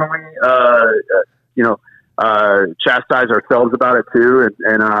internally, chastise ourselves about it too,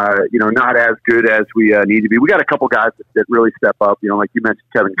 and not as good as we need to be. We got a couple guys that really step up. Like you mentioned,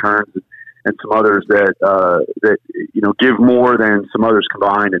 Kevin Kearns and some others that give more than some others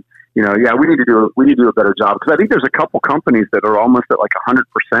combined. And we need to do a better job, because I think there's a couple companies that are almost at like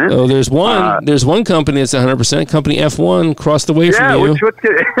 100%. Oh, there's one company that's 100%. Company F1 across the way from you.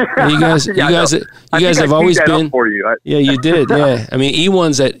 You guys have always been. For you. You did. Yeah, I mean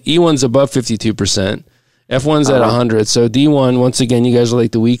E1's above 52%. F1's at 100. So D1, once again, you guys are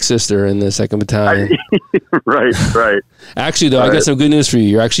like the weak sister in the 2nd Battalion. Right. Actually, though, I got some good news for you.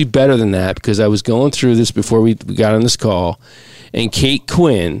 You're actually better than that, because I was going through this before we got on this call, and Kate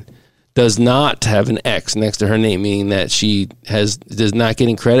Quinn does not have an X next to her name, meaning that she does not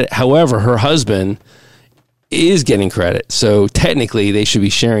getting credit. However, her husband is getting credit, so technically they should be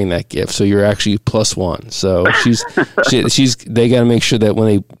sharing that gift. So you're actually +1. So they got to make sure that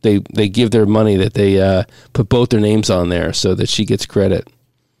when they give their money that they put both their names on there so that she gets credit.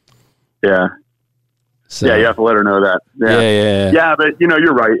 Yeah. So, yeah, you have to let her know that. Yeah, but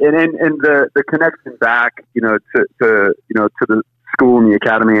you're right, and the connection back, to the school and the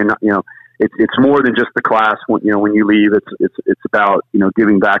academy, and it's more than just the class. When you leave, it's about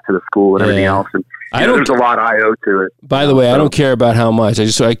giving back to the school and everything else. And there's a lot I owe to it. By the way, I don't care about how much. I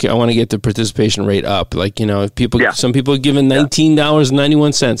want to get the participation rate up. Like if people, some people are giving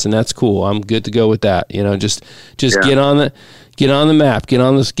 $19.91, and that's cool. I'm good to go with that. Just get on the map, get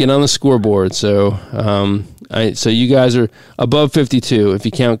on the scoreboard. So so you guys are above 52. If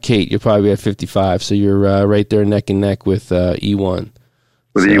you count Kate, you're probably at 55. So you're right there neck and neck with E1.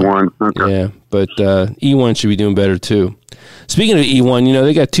 With E1, okay. Yeah, but E1 should be doing better too. Speaking of E1,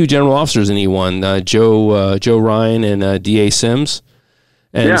 they got 2 general officers in E1, Joe Ryan and D.A. Sims.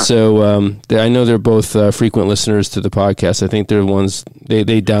 And so I know they're both frequent listeners to the podcast. I think they're ones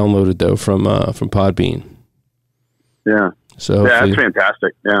they downloaded though from Podbean. Yeah. So that's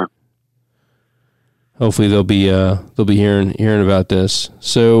fantastic. Yeah. Hopefully they'll be hearing about this.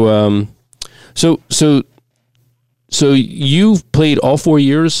 So you've played all 4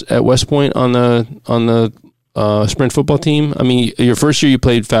 years at West Point on the sprint football team. I mean, your first year you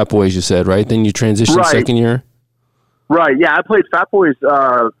played Fat Boys, you said, right? Then you transitioned second year. Right. Yeah, I played Fat Boys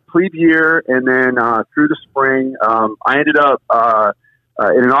plebe year, and then through the spring, I ended up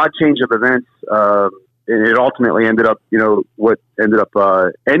in an odd change of events. And it ultimately ended up, what ended up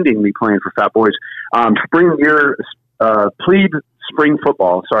ending me playing for Fat Boys. Spring year, plebe spring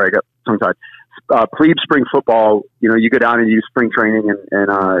football. Sorry, I got tongue-tied. Plebe spring football, you go down and you do spring training and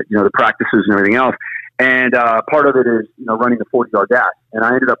the practices and everything else. And part of it is, running the 40-yard dash. And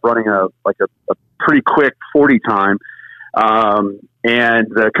I ended up running a pretty quick 40 time. And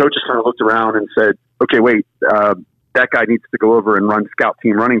the coaches sort of looked around and said, okay, wait, that guy needs to go over and run scout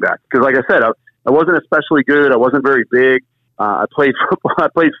team running back. Because like I said, I wasn't especially good. I wasn't very big. I played football. I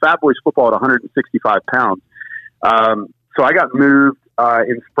played Fat Boys football at 165 pounds. So I got moved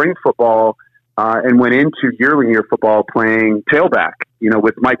in spring football and went into year football playing tailback,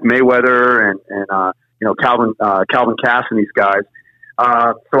 with Mike Mayweather and Calvin Cass and these guys.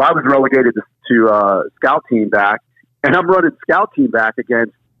 So I was relegated to scout team back, and I'm running scout team back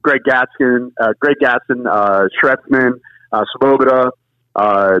against Greg Gatson, Schretzman, Svoboda,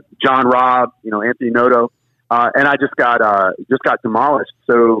 John Robb, Anthony Noto. And I just got demolished.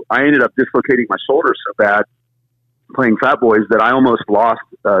 So I ended up dislocating my shoulder so bad playing Fat Boys that I almost lost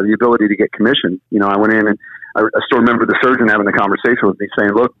the ability to get commissioned. I went in and I still remember the surgeon having the conversation with me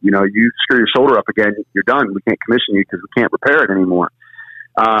saying, look, you screw your shoulder up again, you're done. We can't commission you because we can't repair it anymore.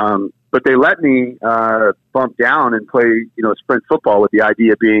 But they let me bump down and play, sprint football with the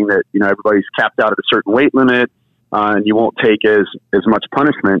idea being that, everybody's capped out at a certain weight limit and you won't take as much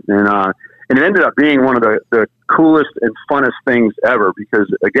punishment. And it ended up being one of the coolest and funnest things ever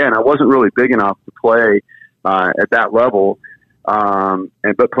because, again, I wasn't really big enough to play at that level.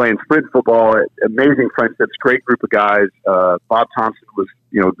 But playing sprint football, amazing friendships, great group of guys. Bob Thompson was,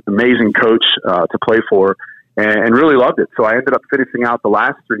 amazing coach to play for, and really loved it. So I ended up finishing out the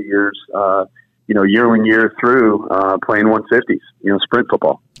last 3 years, year in, year through, playing 150s, sprint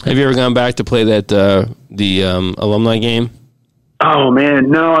football. Have you ever gone back to play that the alumni game? Oh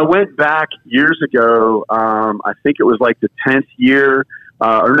man, no, I went back years ago. I think it was like the 10th year,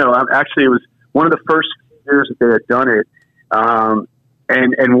 actually it was one of the first years that they had done it.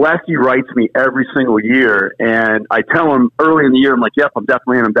 And Westy writes me every single year, and I tell him early in the year, I'm like, yep, I'm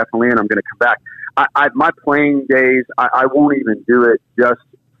definitely in, I'm going to come back. My playing days, I won't even do it just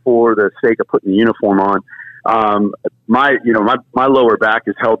for the sake of putting the uniform on. My lower back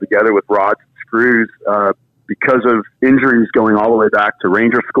is held together with rods and screws, because of injuries going all the way back to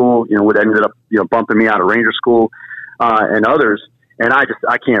Ranger School, what ended up, bumping me out of Ranger School, and others. And I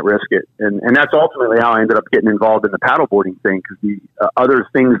can't risk it. And that's ultimately how I ended up getting involved in the paddleboarding thing. Cause the other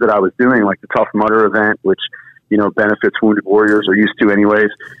things that I was doing, like the Tough Mudder event, which, benefits wounded warriors, or used to anyways,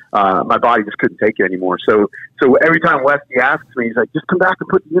 my body just couldn't take it anymore. So every time Westy asks me, he's like, just come back and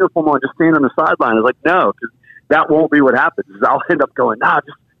put the uniform on, just stand on the sideline. I was like, no, cause that won't be what happens. I'll end up going,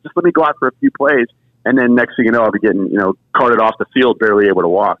 just let me go out for a few plays. And then next thing you know, I'll be getting, carted off the field, barely able to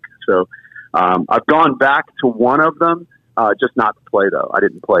walk. So I've gone back to one of them, just not to play though. I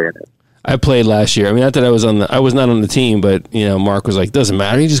didn't play in it. I played last year. I mean, not that I was not on the team, but Mark was like, "Doesn't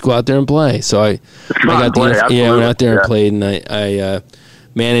matter. You just go out there and play." So I went out there and played, and I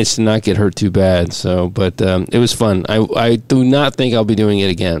managed to not get hurt too bad. So, but it was fun. I do not think I'll be doing it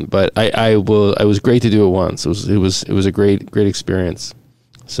again, but I will. It was great to do it once. It was a great experience.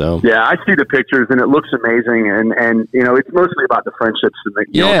 So yeah, I see the pictures and it looks amazing, and it's mostly about the friendships and the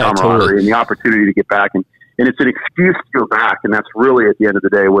camaraderie totally. And the opportunity to get back, and it's an excuse to go back, and that's really at the end of the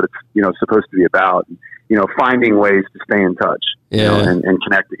day what it's supposed to be about. Finding ways to stay in touch, and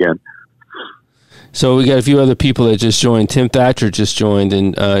connect again. So we got a few other people that just joined. Tim Thatcher just joined,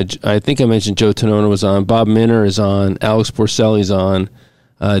 and I think I mentioned Joe Tonona was on. Bob Minner is on. Alex Porcelli's on.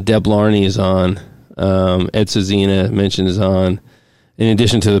 Deb Larney is on. Ed Cezina mentioned is on. In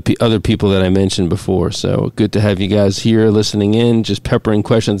addition to the other people that I mentioned before. So good to have you guys here listening in, just peppering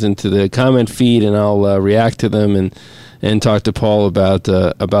questions into the comment feed, and I'll react to them and talk to Paul about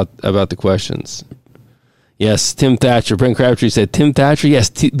the questions. Yes, Tim Thatcher. Brent Crabtree said, Tim Thatcher? Yes,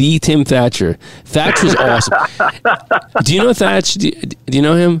 the Tim Thatcher. Thatch was awesome. Do you know Thatch? Do you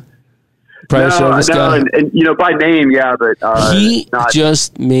know him? Private service guy? And by name, yeah, but he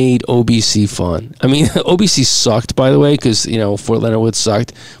just made OBC fun. I mean, OBC sucked, by the way, because Fort Leonard Wood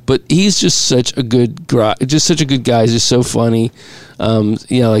sucked. But he's just such a good guy. He's just so funny.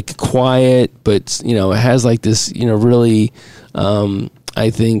 Like quiet, but has like this really I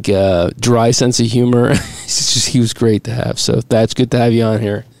think dry sense of humor. He was great to have. So that's good to have you on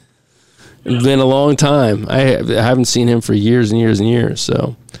here. It's been a long time. I haven't seen him for years and years and years.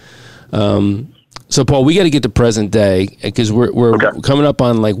 So. So Paul, we got to get to present day because we're coming up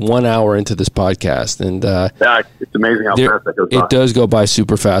on like 1 hour into this podcast, and it's amazing how fast that goes by. It does go by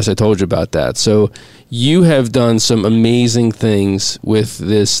super fast. I told you about that. So you have done some amazing things with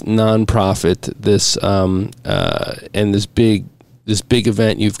this nonprofit, and this big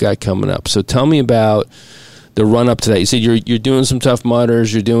event you've got coming up. So tell me about the run up to that. You said you're doing some Tough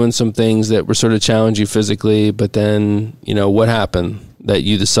Mudders, you're doing some things that were sort of challenge you physically, but then what happened that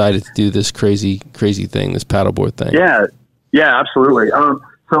you decided to do this crazy thing, this paddleboard thing? Yeah, absolutely.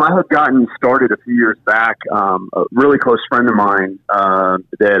 So I had gotten started a few years back. A really close friend of mine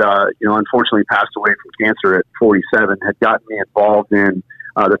that unfortunately passed away from cancer at 47 had gotten me involved in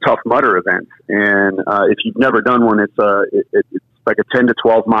the Tough Mudder events. And if you've never done one, it's like a 10 to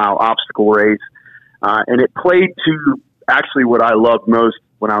 12 mile obstacle race. And it played to actually what I loved most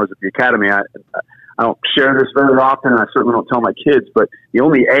when I was at the academy. I don't share this very often, and I certainly don't tell my kids, but the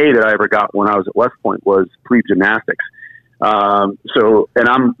only A that I ever got when I was at West Point was plebe gymnastics. And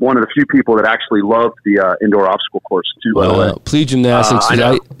I'm one of the few people that actually loved the indoor obstacle course too. By the way, plebe gymnastics.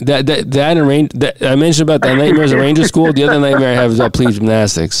 That I mentioned about that nightmares at Ranger School. The other nightmare I have is about plebe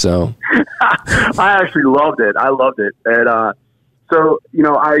gymnastics. So I actually loved it. I loved it, and so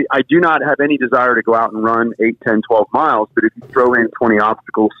I do not have any desire to go out and run 8, 10, 12 miles. But if you throw in 20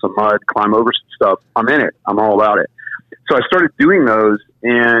 obstacles, some mud, climb over some stuff, I'm in it. I'm all about it. So I started doing those,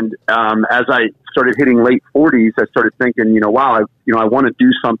 and as I started hitting late 40s, I started thinking, wow, I want to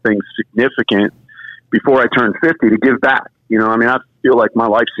do something significant before I turn 50 to give back. I feel like my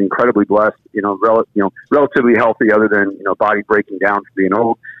life's incredibly blessed. Relatively healthy, other than body breaking down from being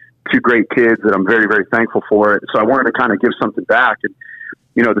old. 2 great kids that I'm very, very thankful for it. So I wanted to kind of give something back.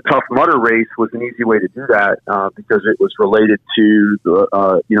 the Tough Mudder race was an easy way to do that because it was related to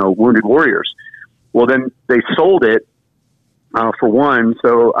the, Wounded Warriors. Well, then they sold it for one,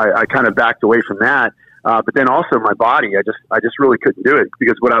 so I kind of backed away from that. But then also my body, I just really couldn't do it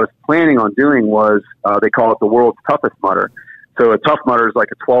because what I was planning on doing was they call it the world's toughest mudder. So a Tough Mudder is like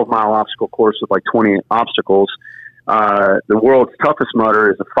a 12-mile obstacle course with like 20 obstacles. The world's toughest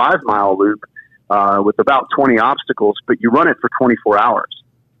mudder is a 5-mile loop with about 20 obstacles, but you run it for 24 hours.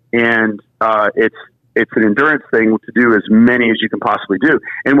 And it's an endurance thing to do as many as you can possibly do.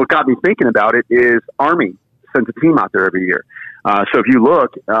 And what got me thinking about it is Army sends a team out there every year. So if you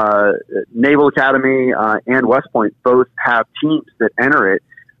look, Naval Academy and West Point both have teams that enter it.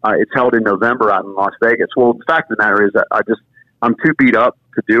 It's held in November out in Las Vegas. Well, the fact of the matter is that I'm too beat up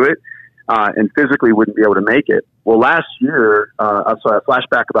to do it and physically wouldn't be able to make it. Well, last year, so I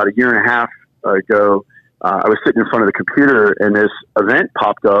flashback about a year and a half ago, I was sitting in front of the computer and this event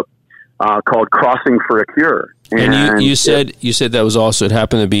popped up called Crossing for a Cure. And you said that was also, it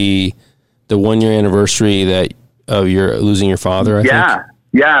happened to be the 1-year anniversary of your losing your father, I think?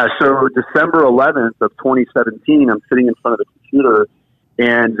 Yeah. So December 11th of 2017, I'm sitting in front of the computer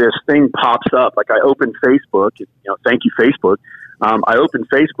and this thing pops up. Like I opened Facebook, thank you, Facebook. I opened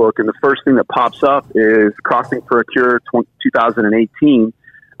Facebook and the first thing that pops up is Crossing for a Cure 2018,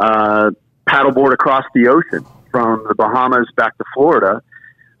 paddleboard across the ocean from the Bahamas back to Florida.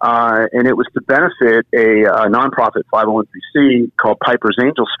 And it was to benefit a nonprofit 501c called Piper's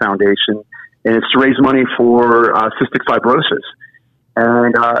Angels Foundation. And it's to raise money for cystic fibrosis.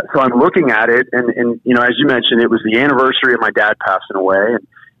 And so I'm looking at it, and as you mentioned, it was the anniversary of my dad passing away,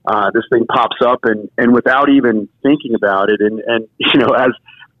 and this thing pops up, and without even thinking about it, and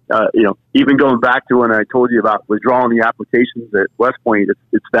even going back to when I told you about withdrawing the applications at West Point,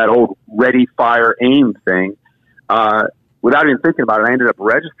 it's that old ready, fire, aim thing. Without even thinking about it, I ended up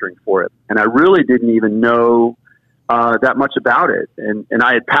registering for it, and I really didn't even know that much about it. And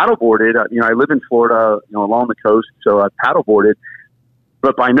I had paddleboarded, I live in Florida, along the coast. So I paddleboarded,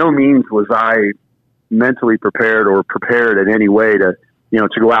 but by no means was I mentally prepared in any way to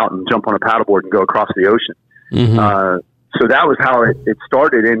go out and jump on a paddleboard and go across the ocean. Mm-hmm. So that was how it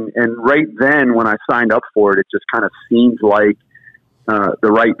started. And right then when I signed up for it just kind of seemed like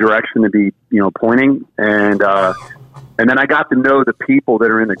the right direction to be, pointing. And then I got to know the people that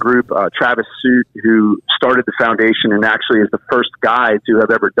are in the group. Travis Suit, who started the foundation and actually is the first guy to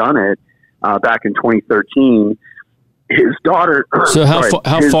have ever done it back in 2013. His daughter. So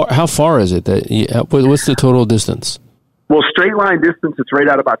how far is it? What's the total distance? Well, straight line distance, it's right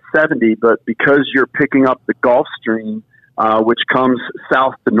at about 70. But because you're picking up the Gulf Stream, which comes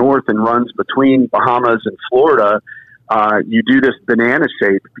south to north and runs between Bahamas and Florida, you do this banana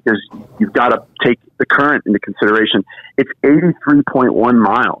shape because you've got to take the current into consideration. It's 83.1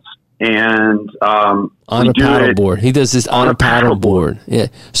 miles. And on a paddleboard, he does this on a paddleboard. Yeah.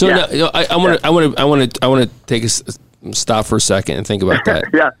 So yeah. I want to take a stop for a second and think about that.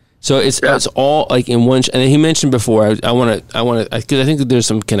 Yeah. So it's all like in one. And he mentioned before. I want to because I think that there's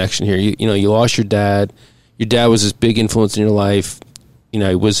some connection here. You lost your dad. Your dad was this big influence in your life. He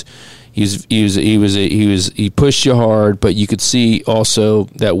pushed you hard, but you could see also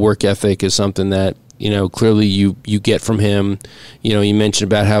that work ethic is something that, clearly you get from him. You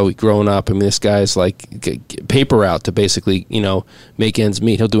mentioned about how growing up, this guy's like paper route to basically, make ends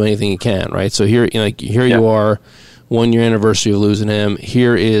meet. He'll do anything he can. Right. So here, you are, 1-year anniversary of losing him.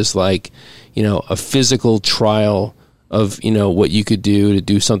 Here is like, a physical trial of, what you could do to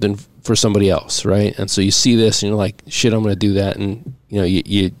do something for somebody else. Right. And so you see this and you're like, shit, I'm going to do that. And,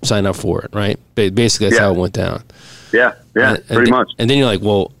 you sign up for it, right? Basically, that's how it went down. Yeah, pretty much. And then you're like,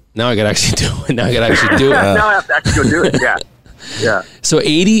 well, now I got to actually do it. Now I have to actually go do it. Yeah. So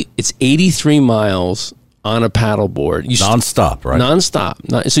it's 83 miles on a paddleboard. Nonstop, right?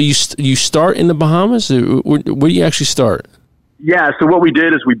 Nonstop. So you start in the Bahamas? Where do you actually start? Yeah, so what we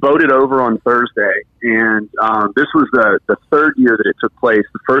did is we boated over on Thursday, and this was the third year that it took place.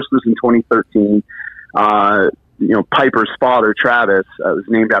 The first was in 2013. Piper's father, Travis, was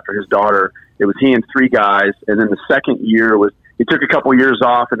named after his daughter. It was he and 3 guys. And then the second year he took a couple years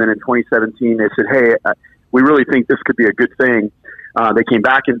off. And then in 2017, they said, hey, we really think this could be a good thing. They came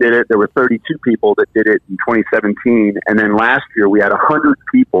back and did it. There were 32 people that did it in 2017. And then last year we had 100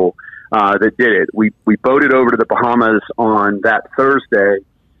 people that did it. We boated over to the Bahamas on that Thursday,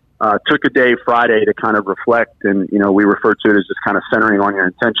 took a day Friday to kind of reflect, and we refer to it as just kind of centering on your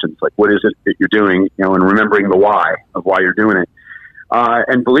intentions, like what is it that you're doing, and remembering the why of why you're doing it.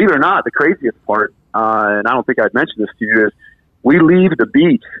 And believe it or not, the craziest part, and I don't think I'd mentioned this to you, is we leave the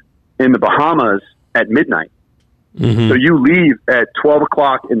beach in the Bahamas at midnight. Mm-hmm. So you leave at 12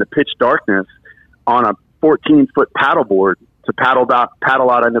 o'clock in the pitch darkness on a 14-foot paddleboard to paddle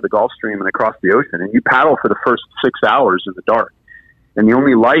out into the Gulf Stream and across the ocean. And you paddle for the first 6 hours in the dark. And the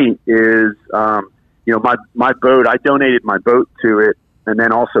only light is, my boat, I donated my boat to it and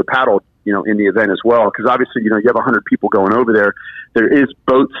then also paddled, in the event as well. Because obviously, you have 100 people going over there. There is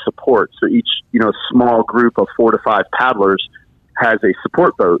boat support. So each, small group of 4 to 5 paddlers has a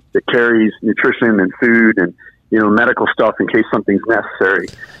support boat that carries nutrition and food and, medical stuff in case something's necessary.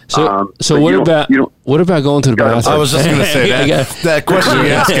 So what about going to the bathroom? I was just going to say that question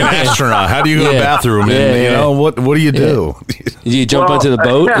you ask an astronaut. How do you go to the bathroom? And, what do you do? Do you jump onto the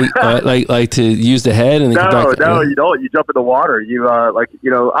boat, like to use the head? And then you don't. You jump in the water. You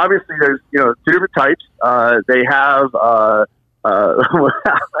obviously there's 2 different types. They have.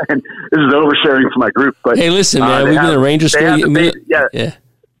 And this is oversharing for my group, but hey, listen, man, we've been in Ranger School. Yeah.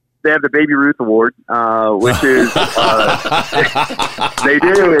 They have the Baby Ruth Award, which is they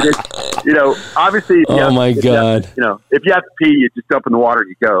do. And it's, obviously. Oh my God! If you have to pee, you just jump in the water and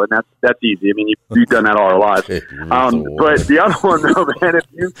you go, and that's easy. I mean, you've done that all our lives. But the other one, though, man,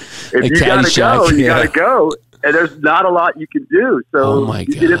 if you gotta go, you gotta go. And there's not a lot you can do. So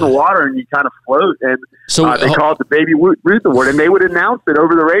you get in the water and you kind of float. And they call it the Baby Ruth Award. And they would announce it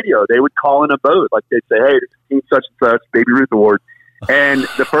over the radio. They would call in a boat. Like they'd say, hey, this is Team such and such, Baby Ruth Award. And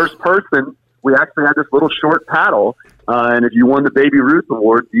the first person, we actually had this little short paddle. And if you won the Baby Ruth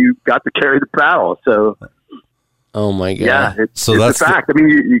Award, you got to carry the paddle. So, oh my God! Yeah, it's a fact. I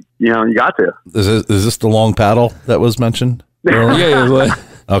mean, you got to. Is this the long paddle that was mentioned? Yeah.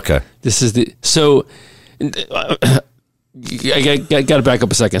 Okay. This is so. I got to back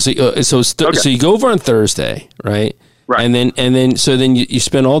up a second. So you go over on Thursday, right? Right. And then you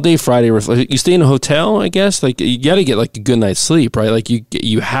spend all day Friday. You stay in a hotel, I guess. Like you got to get like a good night's sleep, right? Like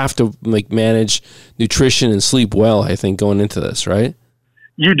you have to like manage nutrition and sleep well. I think going into this, right?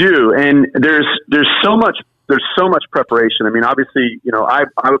 You do, and there's so much preparation. I mean, obviously,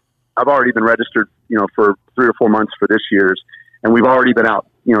 I've already been registered, for 3 or 4 months for this year's, and we've already been out,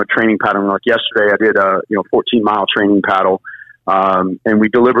 training paddling. Like yesterday, I did a 14-mile training paddle, and we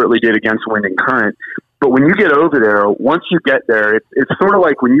deliberately did against wind and current. But when you get over there, once you get there, it's sort of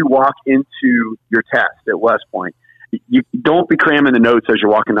like when you walk into your test at West Point. You don't be cramming the notes as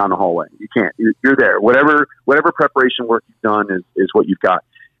you're walking down the hallway. You can't. You're there. Whatever preparation work you've done is what you've got,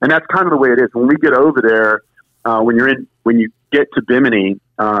 and that's kind of the way it is. When we get over there, when you get to Bimini,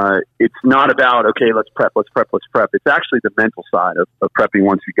 it's not about, okay, let's prep. It's actually the mental side of prepping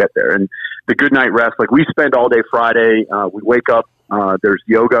once you get there. And the good night rest, like we spend all day Friday, we wake up, there's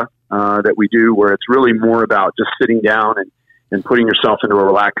yoga that we do where it's really more about just sitting down and putting yourself into a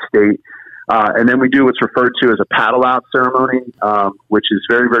relaxed state. And then we do what's referred to as a paddle out ceremony, which is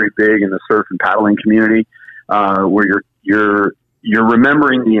very, very big in the surf and paddling community, where you're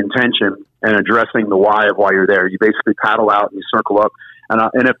remembering the intention and addressing the why of why you're there. You basically paddle out and you circle up.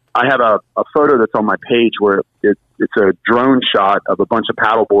 And if I have a photo that's on my page where it's a drone shot of a bunch of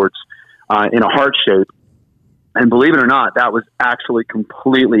paddle boards in a heart shape. And believe it or not, that was actually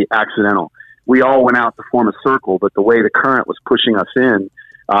completely accidental. We all went out to form a circle, but the way the current was pushing us in,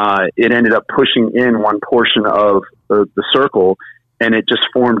 it ended up pushing in one portion of the circle, and it just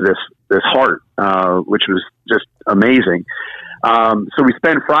formed this heart, which was just amazing. So we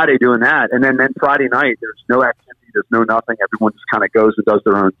spend Friday doing that, and then Friday night, there's no activity, there's no nothing. Everyone just kind of goes and does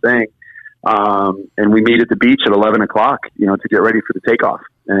their own thing. And we meet at the beach at 11 o'clock, to get ready for the takeoff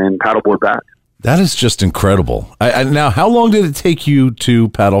and paddleboard back. That is just incredible. Now, how long did it take you to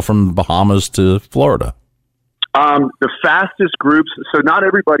paddle from the Bahamas to Florida? The fastest groups, so not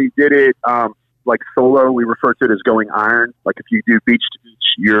everybody did it like solo. We refer to it as going iron. Like if you do beach to beach,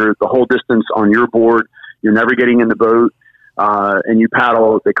 you're the whole distance on your board. You're never getting in the boat, and you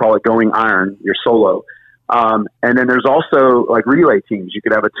paddle. They call it going iron. You're solo. And then there's also like relay teams. You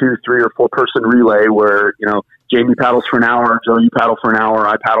could have a 2, 3, or 4 person relay where, Jamie paddles for an hour, Joe, you paddle for an hour,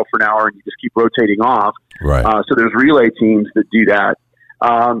 I paddle for an hour, and you just keep rotating off. Right. So there's relay teams that do that.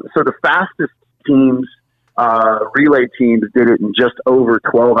 So the fastest teams, relay teams, did it in just over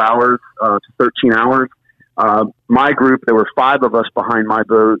 12 hours to 13 hours. My group, there were 5 of us behind my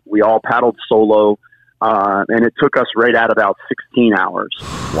boat. We all paddled solo. And it took us right at about 16 hours.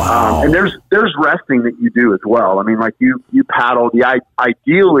 Wow. And there's resting that you do as well. I mean, like you paddle,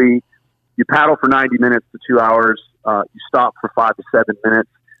 ideally you paddle for 90 minutes to 2 hours. You stop for 5 to 7 minutes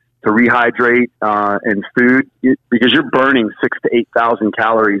to rehydrate, and food, because you're burning 6,000 to 8,000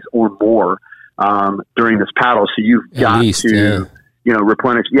 calories or more, during this paddle. So you've got to,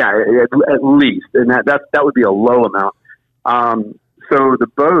 replenish. Yeah, at least. And that would be a low amount. So the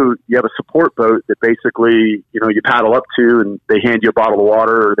boat, you have a support boat that basically, you paddle up to, and they hand you a bottle of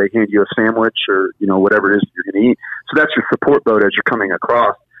water, or they hand you a sandwich, or, whatever it is you're going to eat. So that's your support boat as you're coming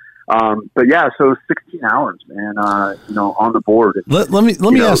across. But yeah, so 16 hours, and, on the board. Let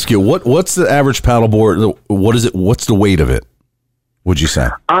me ask you, what's the average paddle board? What is it? What's the weight of it? Would you say?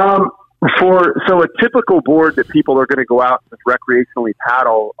 So a typical board that people are going to go out and recreationally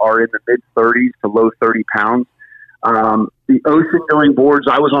paddle are in the mid 30s to low 30 pounds. The ocean going boards,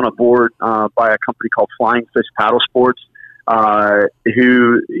 I was on a board by a company called Flying Fish Paddle Sports,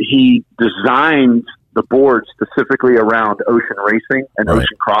 who he designed the board specifically around ocean racing and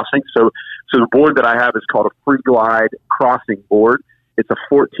ocean crossing. So the board that I have is called a Free Glide Crossing board. It's a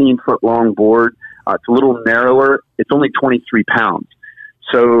 14-foot long board. It's a little narrower. It's only 23 pounds.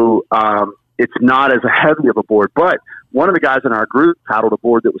 So it's not as heavy of a board. But one of the guys in our group paddled a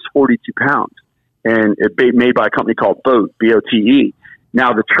board that was 42 pounds. And it's made by a company called Boat, BOTE.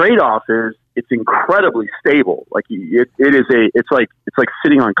 Now the trade-off is it's incredibly stable. Like it's like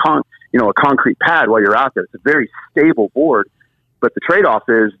sitting on a concrete pad while you're out there. It's a very stable board, but the trade-off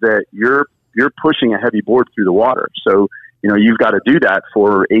is that you're pushing a heavy board through the water. So you've got to do that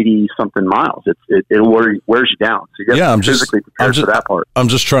for 80 something miles. It wears you down. So you have to physically prepare for that part. I'm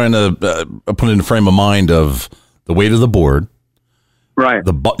just trying to put it in the frame of mind of the weight of the board. Right.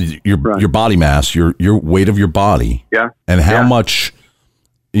 Your body mass, your weight of your body. Yeah. And how much,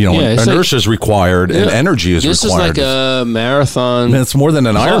 inertia is required and energy is required. This is like a marathon. I mean, it's more than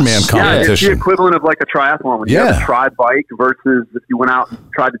an Ironman competition. Yeah, it's the equivalent of like a triathlon. When you have a tri bike versus if you went out and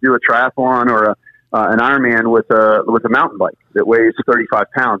tried to do a triathlon or an Ironman with a mountain bike that weighs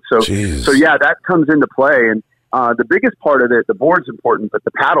 35 pounds. So that comes into play. And the biggest part of it, the board's important, but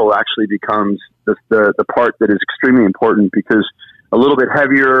the paddle actually becomes the part that is extremely important, because a little bit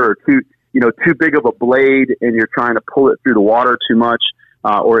heavier or too big of a blade, and you're trying to pull it through the water too much,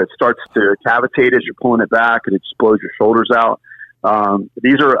 or it starts to cavitate as you're pulling it back, and it just blows your shoulders out.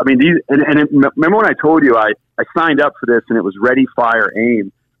 Remember when I told you I signed up for this and it was ready, fire,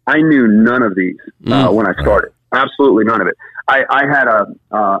 aim. I knew none of these when I started. Absolutely none of it. I had an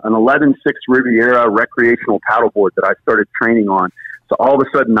 11.6 Riviera recreational paddleboard that I started training on. So all of a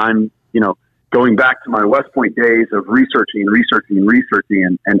sudden I'm, going back to my West Point days of researching and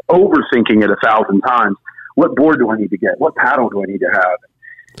overthinking it 1,000 times. What board do I need to get? What paddle do I need to have?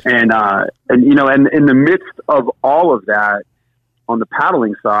 And in the midst of all of that, on the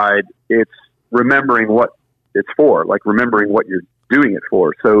paddling side, it's remembering what it's for, like remembering what you're doing it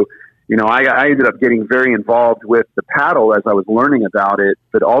for. So, I ended up getting very involved with the paddle as I was learning about it,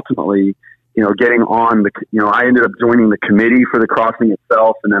 but ultimately, getting on I ended up joining the committee for the crossing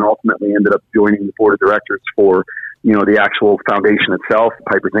itself, and then ultimately ended up joining the board of directors for, the actual foundation itself,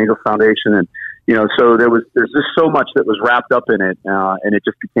 Piper's Angels Foundation. And, so there's just so much that was wrapped up in it. And it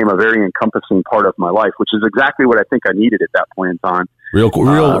just became a very encompassing part of my life, which is exactly what I think I needed at that point in time. Real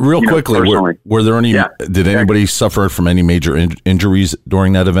quickly, were there any, did anybody suffer from any major injuries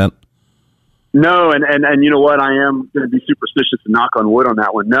during that event? No, and you know what? I am going to be superstitious and knock on wood on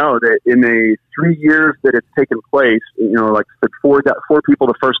that one. No, that in the 3 years that it's taken place, like I said, four people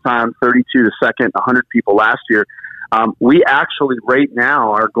the first time, 32 the second, 100 people last year. We actually, right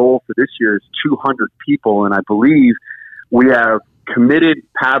now, our goal for this year is 200 people, and I believe we have committed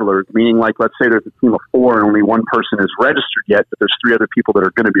paddlers, meaning like, let's say there's a team of 4 and only one person is registered yet, but there's 3 other people that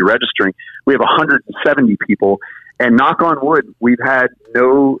are going to be registering. We have 170 people. And knock on wood, we've had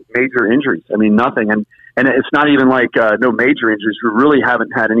no major injuries. I mean, nothing. And it's not even like no major injuries. We really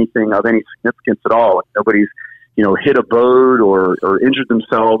haven't had anything of any significance at all. Nobody's, hit a boat or injured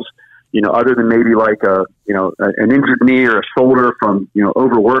themselves, other than maybe like an injured knee or a shoulder from,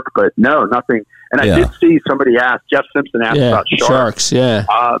 overwork, but no, nothing. And I did see somebody ask, Jeff Simpson asked about sharks. Yeah.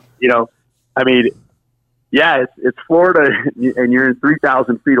 It's Florida, and you're in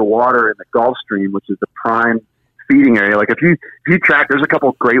 3,000 feet of water in the Gulf Stream, which is the prime feeding area. Like if you track, there's a couple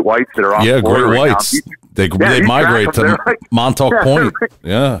of great whites that are off. Yeah, great whites. They migrate to Montauk Point.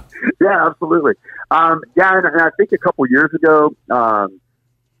 Yeah. Yeah, absolutely. And I think a couple years ago, I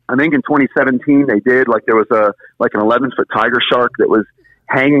think in 2017 they did, like there was an 11-foot tiger shark that was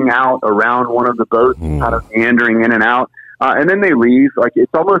hanging out around one of the boats, kind of meandering in and out. And then they leave. Like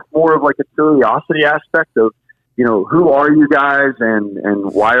it's almost more of like a curiosity aspect of, who are you guys and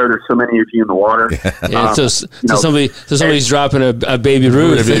why are there so many of you in the water? Somebody's dropping a baby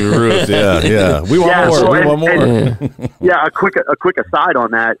Ruth. Yeah. We want more. Yeah. A quick aside on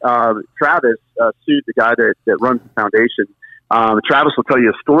that. Travis sued the guy that runs the foundation. Travis will tell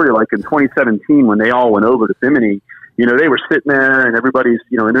you a story like in 2017 when they all went over to Bimini. They were sitting there and everybody's,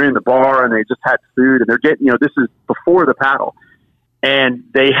 and they're in the bar and they just had food and they're getting, this is before the paddle. And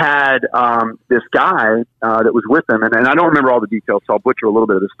they had this guy that was with them, and I don't remember all the details, so I'll butcher a little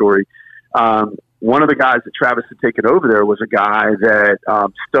bit of the story. One of the guys that Travis had taken over there was a guy that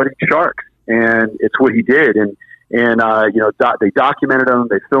studied sharks, and it's what he did. And they documented him,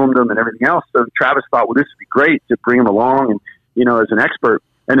 they filmed him, and everything else. So Travis thought, well, this would be great to bring him along, and as an expert.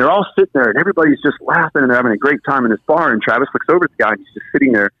 And they're all sitting there, and everybody's just laughing, and they're having a great time in this bar. And Travis looks over at the guy, and he's just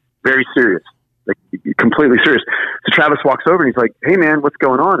sitting there, very serious, like completely serious. So Travis walks over, and he's like, "Hey, man, what's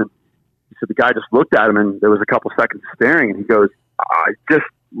going on?" And he said the guy just looked at him, and there was a couple seconds staring, and he goes, "I just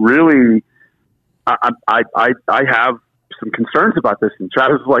really, I have some concerns about this." And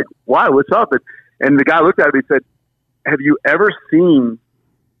Travis was like, "Why? What's up?" And the guy looked at him, and he said, "Have you ever seen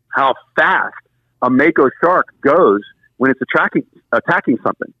how fast a mako shark goes when it's attacking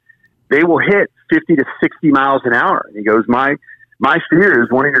something? They will hit 50 to 60 miles an hour." And he goes, my fear is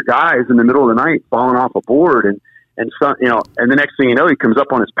one of your guys in the middle of the night falling off a board and some, and the next thing you know, he comes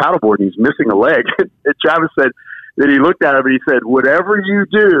up on his paddleboard and he's missing a leg." And Travis said that he looked at him and he said, "Whatever you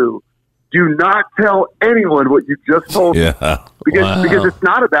do not tell anyone what you just told me." Because it's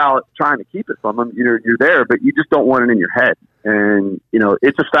not about trying to keep it from them. You're there, but you just don't want it in your head. And,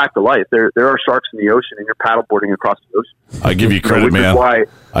 it's a fact of life. There are sharks in the ocean, and you're paddleboarding across the ocean. I give you credit, man.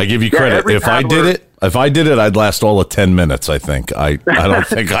 I give you credit. If I did it, I'd last all of 10 minutes, I think. I don't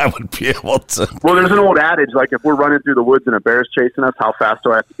think I would be able to. Well, there's an old adage, like if we're running through the woods and a bear's chasing us, how fast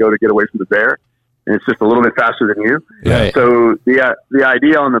do I have to go to get away from the bear? And it's just a little bit faster than you. Yeah. So the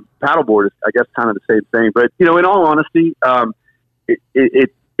idea on the paddleboard is, I guess, kind of the same thing. But, in all honesty,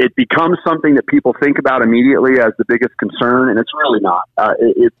 it becomes something that people think about immediately as the biggest concern, and it's really not.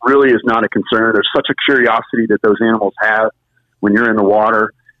 It really is not a concern. There's such a curiosity that those animals have when you're in the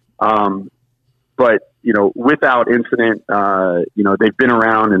water. But, without incident, they've been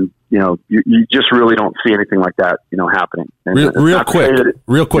around, and, you just really don't see anything like that, happening. And real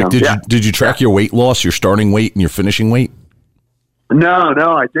quick. Did you track your weight loss, your starting weight and your finishing weight? No,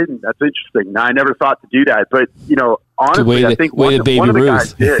 I didn't. That's interesting. I never thought to do that, but honestly, I think one of the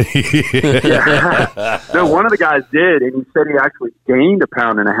guys did. No, one of the guys did, and he said he actually gained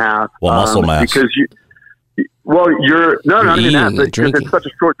 1.5 pounds. Well, muscle mass. Because not even that, but because it's such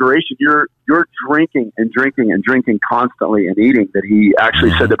a short duration, you're drinking and drinking and drinking constantly and eating, that he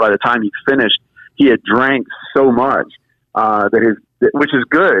actually said that by the time he finished, he had drank so much which is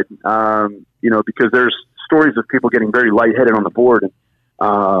good, because there's stories of people getting very lightheaded on the board,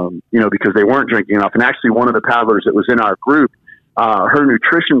 and because they weren't drinking enough. And actually, one of the paddlers that was in our group, her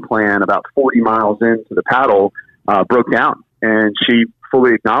nutrition plan about 40 miles into the paddle broke down, and she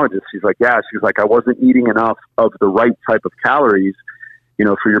fully acknowledges. She's like, I wasn't eating enough of the right type of calories,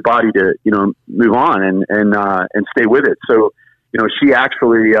 for your body to, move on and stay with it. So, she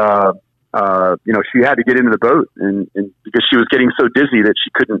actually, she had to get into the boat, and because she was getting so dizzy that she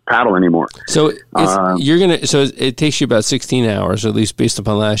couldn't paddle anymore. So it takes you about 16 hours, or at least based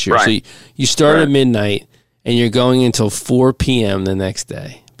upon last year. Right. So you start at midnight, and you're going until 4 p.m. the next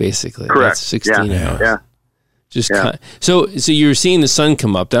day, basically. Correct. That's 16 hours. Yeah. So you're seeing the sun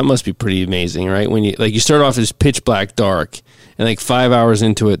come up. That must be pretty amazing, right? When you start off as pitch black dark, and 5 hours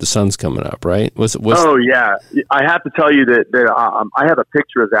into it, the sun's coming up, right? Oh yeah, I have to tell you that I have a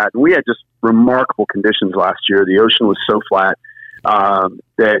picture of that. And we had just remarkable conditions last year. The ocean was so flat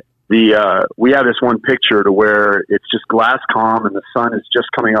that we have this one picture to where it's just glass calm, and the sun is just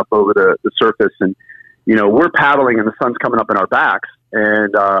coming up over the surface, and we're paddling, and the sun's coming up in our backs.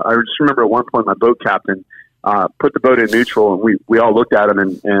 And I just remember at one point my boat captain put the boat in neutral, and we all looked at him,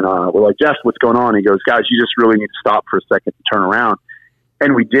 and we're like, "Jeff, what's going on?" He goes, "Guys, you just really need to stop for a second and turn around."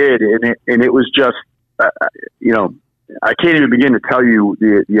 And we did, and it was just, I can't even begin to tell you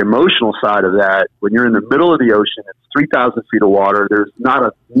the emotional side of that. When you're in the middle of the ocean, it's 3,000 feet of water. There's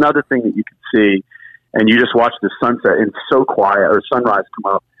not another thing that you can see, and you just watch the sunset, and it's so quiet, or sunrise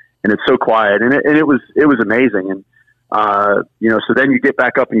come up, and it's so quiet, and it was amazing. And so then you get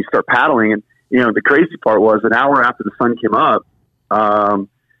back up and you start paddling, and the crazy part was an hour after the sun came up,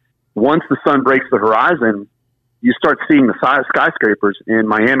 once the sun breaks the horizon, you start seeing the skyscrapers in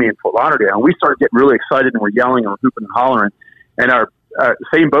Miami and Fort Lauderdale. And we started getting really excited, and we're yelling and we're hooping and hollering. And our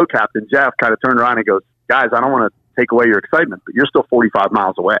same boat captain, Jeff, kind of turned around and goes, "Guys, I don't want to take away your excitement, but you're still 45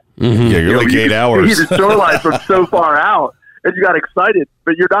 miles away." Mm-hmm. Yeah, you're like 8 hours. You see the shoreline from so far out, and you got excited,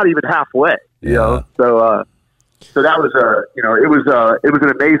 but you're not even halfway. So that was it was an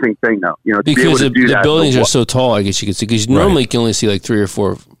amazing thing, though. Because the buildings are so tall, I guess you could see. Because normally you can only see 3 or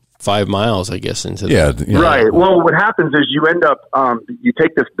 4, 5 miles, I guess, into Right. Well, what happens is you end up you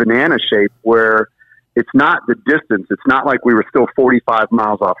take this banana shape where it's not the distance. It's not like we were still 45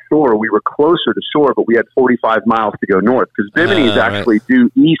 miles offshore. We were closer to shore, but we had 45 miles to go north because Bimini is actually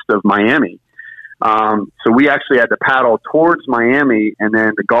due east of Miami. So we actually had to paddle towards Miami, and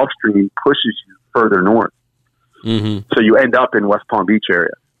then the Gulf Stream pushes you further north. Mm-hmm. So you end up in West Palm Beach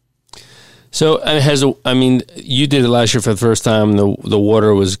area. So you did it last year for the first time. The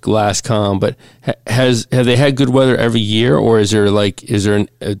water was glass calm, but have they had good weather every year, or is there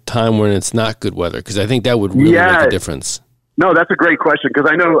a time when it's not good weather? Because I think that would really make a difference. No, that's a great question, because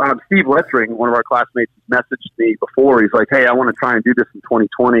I know Steve Lettering, one of our classmates, messaged me before. He's like, "Hey, I want to try and do this in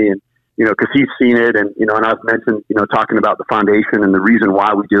 2020," and because he's seen it, and and I've mentioned talking about the foundation and the reason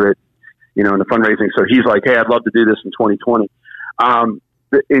why we do it, and the fundraising. So he's like, "Hey, I'd love to do this in 2020."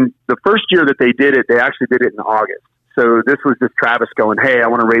 In the first year that they did it, they actually did it in August. So this was just Travis going, "Hey, I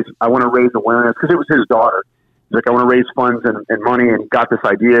want to raise awareness," because it was his daughter. He's like, "I want to raise funds and money," and he got this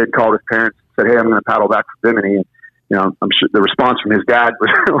idea and called his parents and said, "Hey, I'm going to paddle back for Bimini." And I'm sure the response from his dad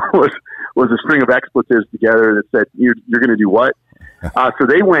was a string of expletives together that said, "You're going to do what?" So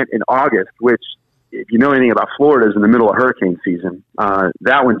they went in August, which, if you know anything about Florida, is in the middle of hurricane season.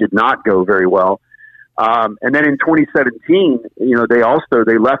 That one did not go very well. And then in 2017,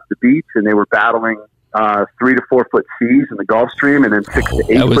 they left the beach and they were battling 3 to 4 foot seas in the Gulf Stream, and then 6 to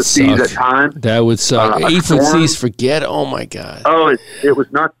 8 foot seas at times. That would suck. 8 foot seas, forget. Oh my God. Oh, it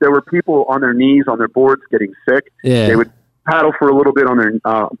was nuts. There were people on their knees on their boards getting sick. Yeah. They would paddle for a little bit on their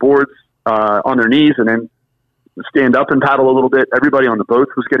boards on their knees, and then stand up and paddle a little bit. Everybody on the boats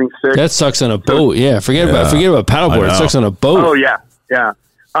was getting sick. That sucks on a boat. Yeah, forget about paddleboard. It sucks on a boat. Oh yeah.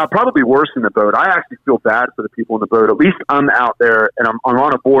 Probably worse in the boat. I actually feel bad for the people in the boat. At least I'm out there and I'm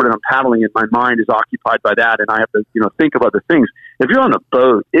on a board and I'm paddling, and my mind is occupied by that, and I have to think of other things. If you're on a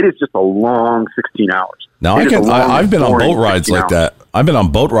boat, it is just a long 16 hours. Now I've been on boat rides like that. I've been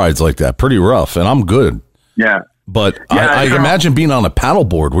on boat rides like that, pretty rough, and I'm good. Yeah, but I imagine being on a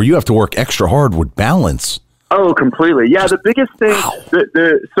paddleboard where you have to work extra hard with balance. Oh, completely. Yeah, the biggest thing.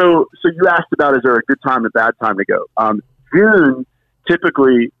 So you asked about, is there a good time, a bad time to go? June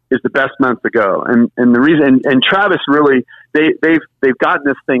typically is the best month to go, and the reason, and Travis really, they've gotten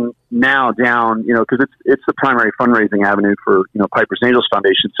this thing now down, because it's the primary fundraising avenue for Piper's Angels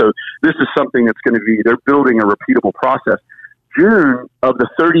Foundation. So this is something that's going to be, they're building a repeatable process. June, of the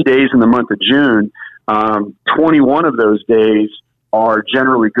 30 days in the month of June, 21 of those days are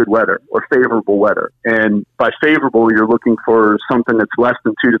generally good weather or favorable weather. And by favorable, you're looking for something that's less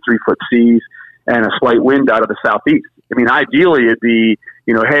than 2 to 3 foot seas and a slight wind out of the southeast. I mean, ideally it'd be,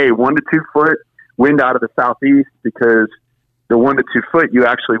 hey, 1 to 2 foot wind out of the southeast, because the 1 to 2 foot,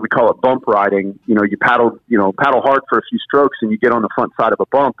 we call it bump riding. You paddle hard for a few strokes and you get on the front side of a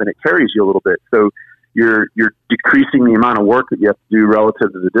bump and it carries you a little bit. So you're decreasing the amount of work that you have to do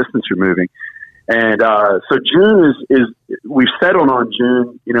relative to the distance you're moving. And so June is we've settled on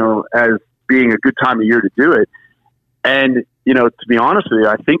June, as being a good time of year to do it. And, to be honest with you,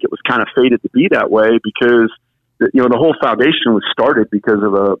 I think it was kind of fated to be that way, because, the whole foundation was started because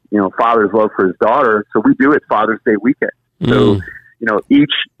of a, father's love for his daughter. So we do it Father's Day weekend. So,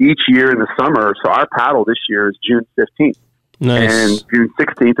 each year in the summer, so our paddle this year is June 15th. Nice. And June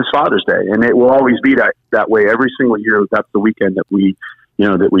 16th is Father's Day. And it will always be that way every single year. That's the weekend that we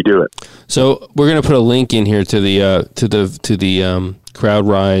do it. So we're going to put a link in here to the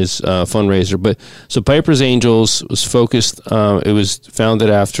CrowdRise fundraiser. But so Piper's Angels was focused. It was founded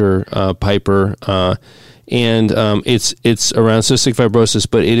after Piper, and it's around cystic fibrosis.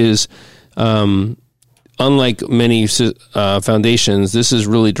 But it is unlike many foundations. This is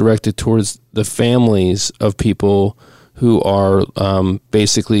really directed towards the families of people who are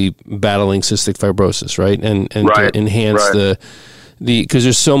basically battling cystic fibrosis, right? And right. to enhance the because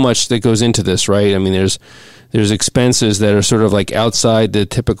there's so much that goes into this, right? I mean, there's expenses that are sort of like outside the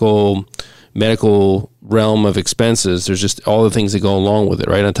typical medical realm of expenses. There's just all the things that go along with it,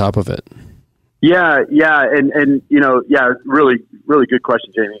 right on top of it. Yeah, and really, really good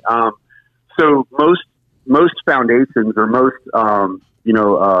question, Jamie. So most foundations, or most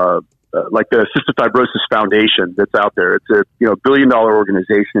like the Cystic Fibrosis Foundation that's out there, it's a $1 billion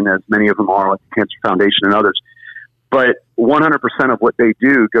organization, as many of them are, like the Cancer Foundation and others. But 100% of what they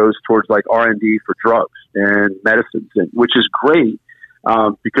do goes towards like R&D for drugs and medicines, which is great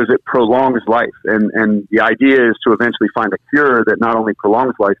because it prolongs life. And the idea is to eventually find a cure that not only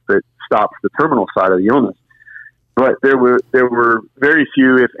prolongs life, but stops the terminal side of the illness. But there were very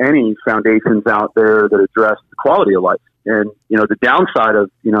few, if any, foundations out there that address the quality of life. And, the downside of,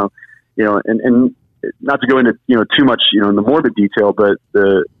 and not to go into, too much, in the morbid detail, but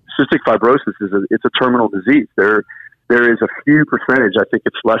the cystic fibrosis it's a terminal disease. There there is a few percentage, I think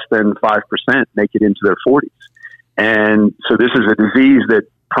it's less than 5%, make it into their 40s. And so this is a disease that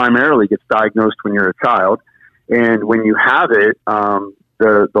primarily gets diagnosed when you're a child. And when you have it,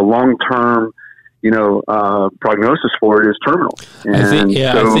 the long-term, prognosis for it is terminal. And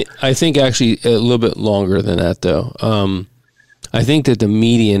I think actually a little bit longer than that, though. I think that the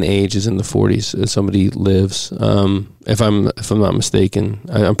median age is in the 40s as somebody lives. If I'm not mistaken,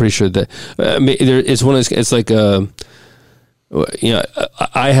 I'm pretty sure that it's one of those, it's like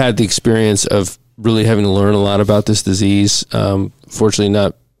I had the experience of really having to learn a lot about this disease. Fortunately,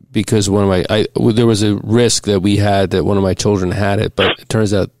 not because there was a risk that we had that one of my children had it, but it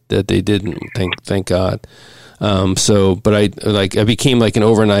turns out that they didn't. Thank God. But I became like an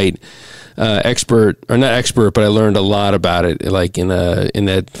overnight expert, or not expert, but I learned a lot about it, like in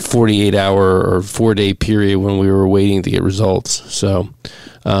that 48-hour or 4-day period when we were waiting to get results. So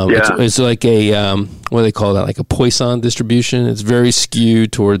it's like a what do they call that? Like a Poisson distribution. It's very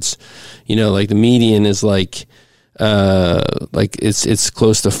skewed towards, like the median is like it's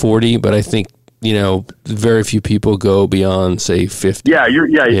close to 40, but I think very few people go beyond, say, 50.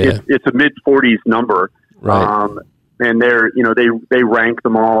 It's a mid-40s number. Right. And they're, they rank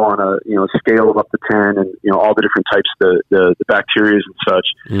them all on a scale of up to 10, and all the different types, the bacteria and such.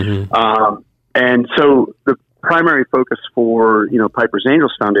 Mm-hmm. And so the primary focus for Piper's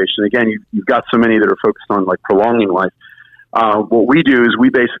Angels Foundation, again, you've got so many that are focused on like prolonging life. What we do is we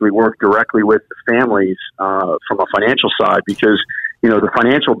basically work directly with the families from a financial side, because the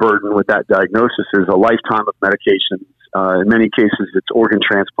financial burden with that diagnosis is a lifetime of medications. In many cases, it's organ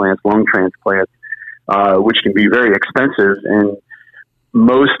transplants, lung transplants, which can be very expensive. And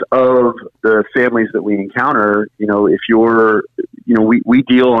most of the families that we encounter, if you're, we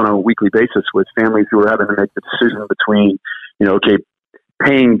deal on a weekly basis with families who are having to make the decision between,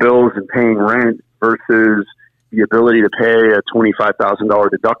 paying bills and paying rent versus the ability to pay a $25,000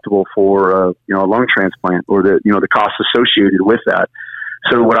 deductible for a lung transplant, or the costs associated with that.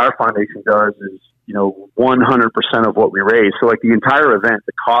 So what our foundation does is, 100% of what we raise. So like the entire event,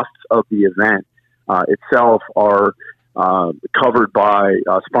 the costs of the event itself are covered by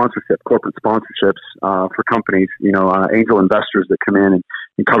corporate sponsorships for companies, angel investors that come in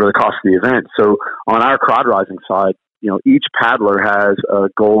and cover the cost of the event. So on our Crowd Rising side, each paddler has a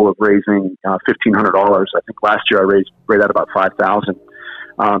goal of raising $1,500. I think last year I raised right at about $5,000.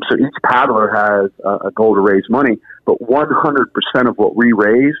 So each paddler has a goal to raise money, but 100% of what we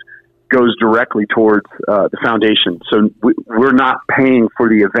raise goes directly towards the foundation. So we're not paying for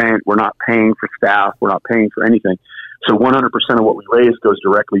the event. We're not paying for staff. We're not paying for anything. So 100% of what we raise goes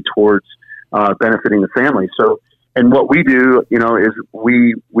directly towards benefiting the family. So, and what we do, is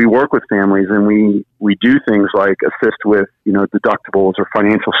we work with families, and we do things like assist with, deductibles or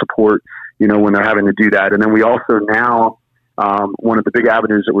financial support, when they're having to do that. And then we also now, one of the big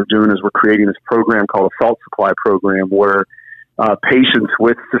avenues that we're doing is we're creating this program called a salt supply program, where patients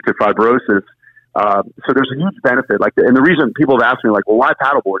with cystic fibrosis, so there's a huge benefit. And the reason people have asked me, well, why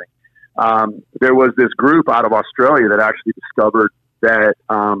paddleboarding? There was this group out of Australia that actually discovered that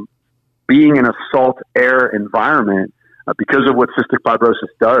being in a salt air environment, because of what cystic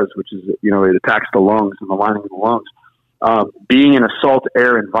fibrosis does, which is, it attacks the lungs and the lining of the lungs, being in a salt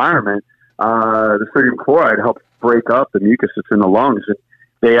air environment, the sodium chloride helps break up the mucus that's in the lungs. And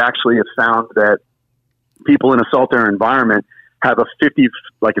they actually have found that people in a salt air environment have a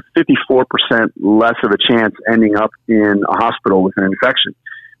 54% less of a chance ending up in a hospital with an infection,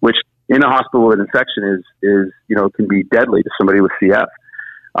 which in a hospital with an infection is can be deadly to somebody with CF.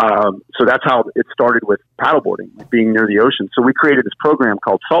 So that's how it started with paddleboarding, being near the ocean. So we created this program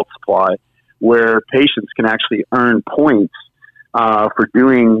called Salt Supply, where patients can actually earn points for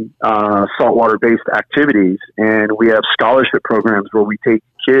doing saltwater-based activities. And we have scholarship programs where we take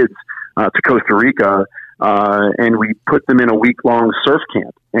kids to Costa Rica, and we put them in a week-long surf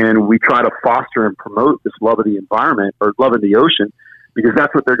camp. And we try to foster and promote this love of the environment, or love of the ocean, because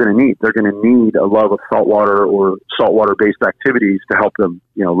that's what they're going to need. They're going to need a love of saltwater or saltwater-based activities to help them,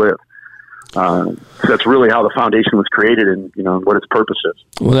 live. So that's really how the foundation was created, and what its purpose is.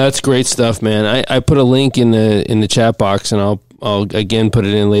 Well, that's great stuff, man. I put a link in the chat box, and I'll again put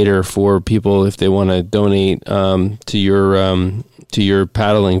it in later for people if they want to donate to your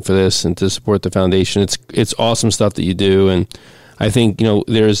paddling for this and to support the foundation. It's awesome stuff that you do, and I think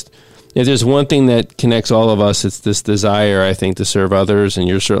if there's one thing that connects all of us, it's this desire, I think, to serve others, and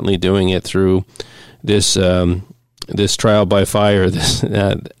you're certainly doing it through this this trial by fire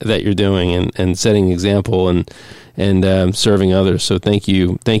that you're doing, and setting an example and serving others. So thank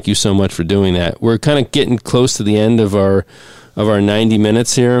you so much for doing that. We're kind of getting close to the end of our our 90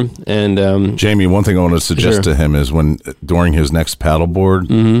 minutes here. And Jamie, one thing I want to suggest to him is when during his next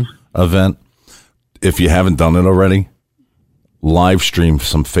paddleboard event, if you haven't done it already, live stream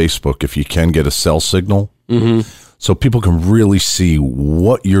some Facebook if you can get a cell signal. So people can really see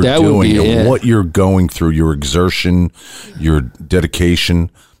what you're doing and what you're going through, your exertion, your dedication,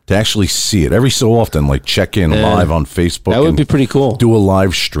 to actually see it every so often, like check in live on Facebook. That would be pretty cool. Do a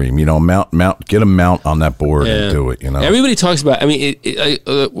live stream, get a mount on that board and do it, Everybody talks about, I'm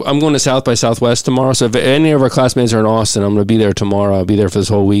going to South by Southwest tomorrow. So if any of our classmates are in Austin, I'm going to be there tomorrow. I'll be there for this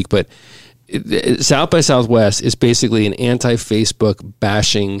whole week. But South by Southwest is basically an anti-Facebook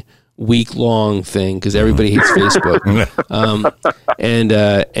bashing week-long thing because everybody hates Facebook.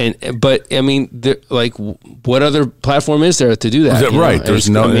 But I mean, like, what other platform is there to do that? Right. There's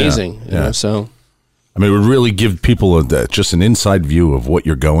no amazing. So, I mean, it would really give people just an inside view of what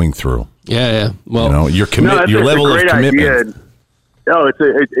you're going through. Yeah. Well, your level of commitment. No,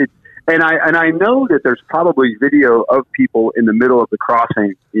 and I know that there's probably video of people in the middle of the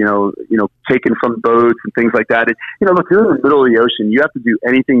crossing, taken from boats and things like that. And, look, you're in the middle of the ocean. You have to do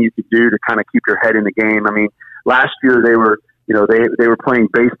anything you could do to kind of keep your head in the game. I mean, last year they were, they were playing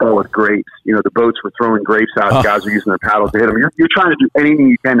baseball with grapes. The boats were throwing grapes out. And guys were using their paddles to hit them. You're trying to do anything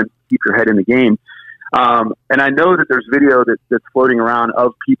you can to keep your head in the game. And I know that there's video that's floating around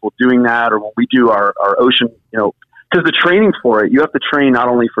of people doing that, or when we do our ocean, because the training for it, you have to train not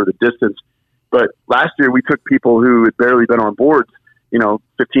only for the distance, but last year we took people who had barely been on boards,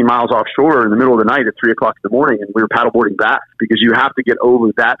 15 miles offshore in the middle of the night at 3:00 in the morning, and we were paddleboarding back because you have to get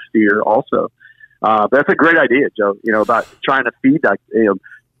over that fear also. That's a great idea, Joe, about trying to feed that,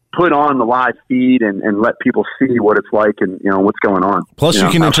 put on the live feed and let people see what it's like and, what's going on. Plus you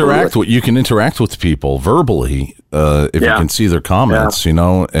can interact with people verbally, if you can see their comments,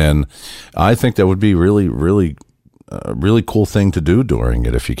 and I think that would be really, really, a really cool thing to do during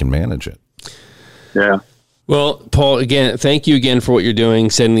it if you can manage it. Yeah. Well, Paul, again, thank you again for what you're doing,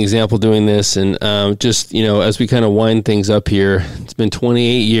 setting the example, doing this. And just, as we kind of wind things up here, it's been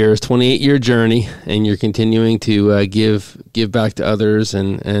 28-year journey, and you're continuing to give back to others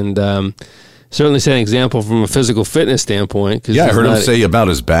and certainly set an example from a physical fitness standpoint. I heard him say about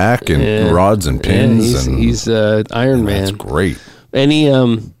his back and rods and pins. He's Iron Man. That's great.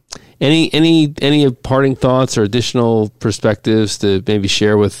 Any parting thoughts or additional perspectives to maybe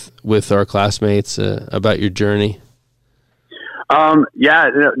share with our classmates about your journey?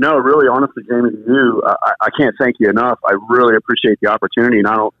 Really, honestly, Jamie, I can't thank you enough. I really appreciate the opportunity,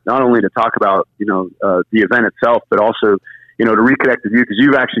 not only to talk about the event itself, but also to reconnect with you, because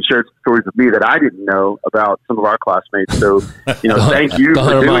you've actually shared some stories with me that I didn't know about some of our classmates. So, thank you for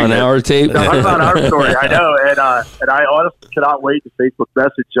doing 100 mile an hour tape. The 100 mile an hour story, I know. And I honestly cannot wait to Facebook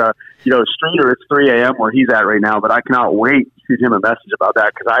message, Streeter, it's 3 a.m. where he's at right now, but I cannot wait to shoot him a message about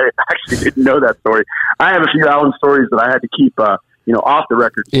that, because I actually didn't know that story. I have a few Alan stories that I had to keep, off the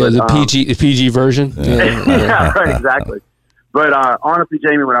record. Yeah, but, the PG version. Yeah, right, exactly. But honestly,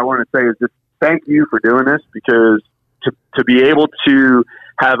 Jamie, what I want to say is just thank you for doing this, because to be able to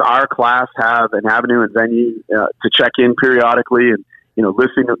have our class have an avenue and venue to check in periodically and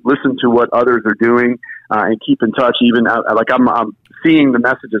listen to what others are doing and keep in touch. Even I'm seeing the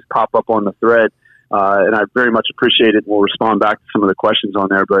messages pop up on the thread, and I very much appreciate it. We'll respond back to some of the questions on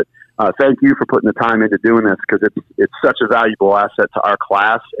there. But thank you for putting the time into doing this, because it's such a valuable asset to our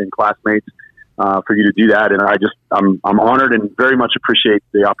class and classmates for you to do that. And I'm honored and very much appreciate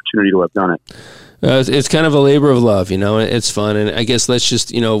the opportunity to have done it. It's kind of a labor of love, it's fun. And I guess let's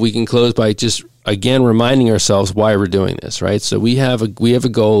just, we can close by just, again, reminding ourselves why we're doing this, right? So we have a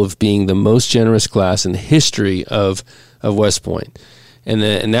goal of being the most generous class in the history of West Point. And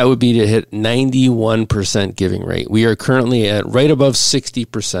that would be to hit 91% giving rate. We are currently at right above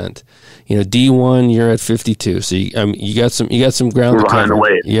 60%. D1, you're at 52. So you got some ground to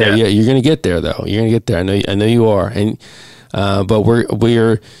cover. Yeah, you're going to get there though. You're going to get there. I know you are. And but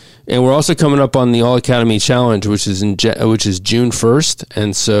we're also coming up on the All Academy Challenge, which is June 1st,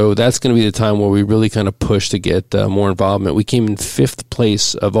 and so that's going to be the time where we really kind of push to get more involvement. We came in 5th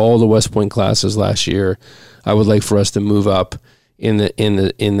place of all the West Point classes last year. I would like for us to move up in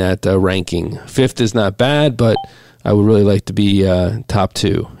that ranking. 5th is not bad, but I would really like to be top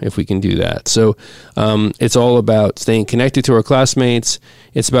 2 if we can do that. So it's all about staying connected to our classmates.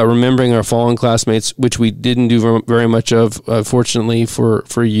 It's about remembering our fallen classmates, which we didn't do very much of. Fortunately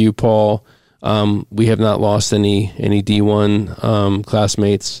for you, Paul, we have not lost any D1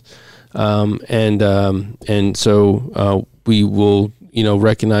 classmates, and so we will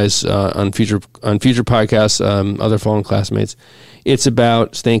recognize on future podcasts, other fallen classmates. It's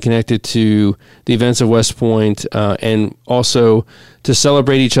about staying connected to the events of West Point and also to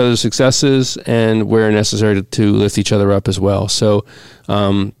celebrate each other's successes and where necessary to lift each other up as well. So,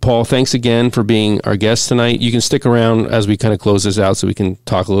 Paul, thanks again for being our guest tonight. You can stick around as we kind of close this out so we can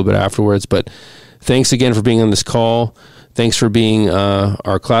talk a little bit afterwards. But thanks again for being on this call. Thanks for being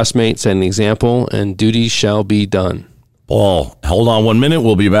our classmates and an example, and duty shall be done. Paul, hold on 1 minute.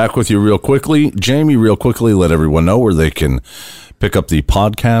 We'll be back with you real quickly. Jamie, real quickly, let everyone know where they can pick up the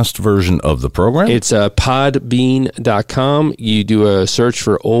podcast version of the program. It's podbean.com. You do a search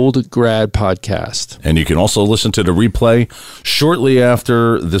for Old Grad Podcast. And you can also listen to the replay shortly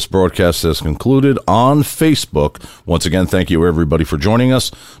after this broadcast has concluded on Facebook. Once again, thank you, everybody, for joining us.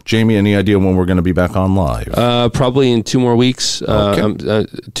 Jamie, any idea when we're going to be back on live? Probably in 2 more weeks. Okay.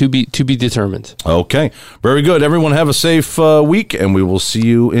 To be determined. Okay. Very good. Everyone have a safe week, and we will see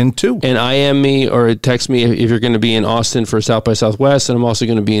you in 2. And IM me or text me if you're going to be in Austin for South by Southwest, and I'm also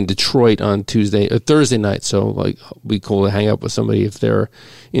going to be in Detroit on Thursday night. So we cool to hang out with somebody if they're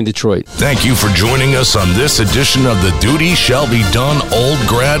in Detroit. Thank you for joining us on this edition of the Duty Shall Be Done Old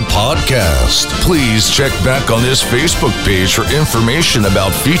Grad Podcast. Please check back on this Facebook page for information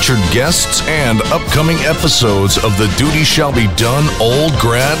about featured guests and upcoming episodes of the Duty Shall Be Done Old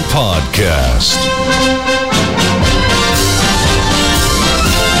Grad Podcast.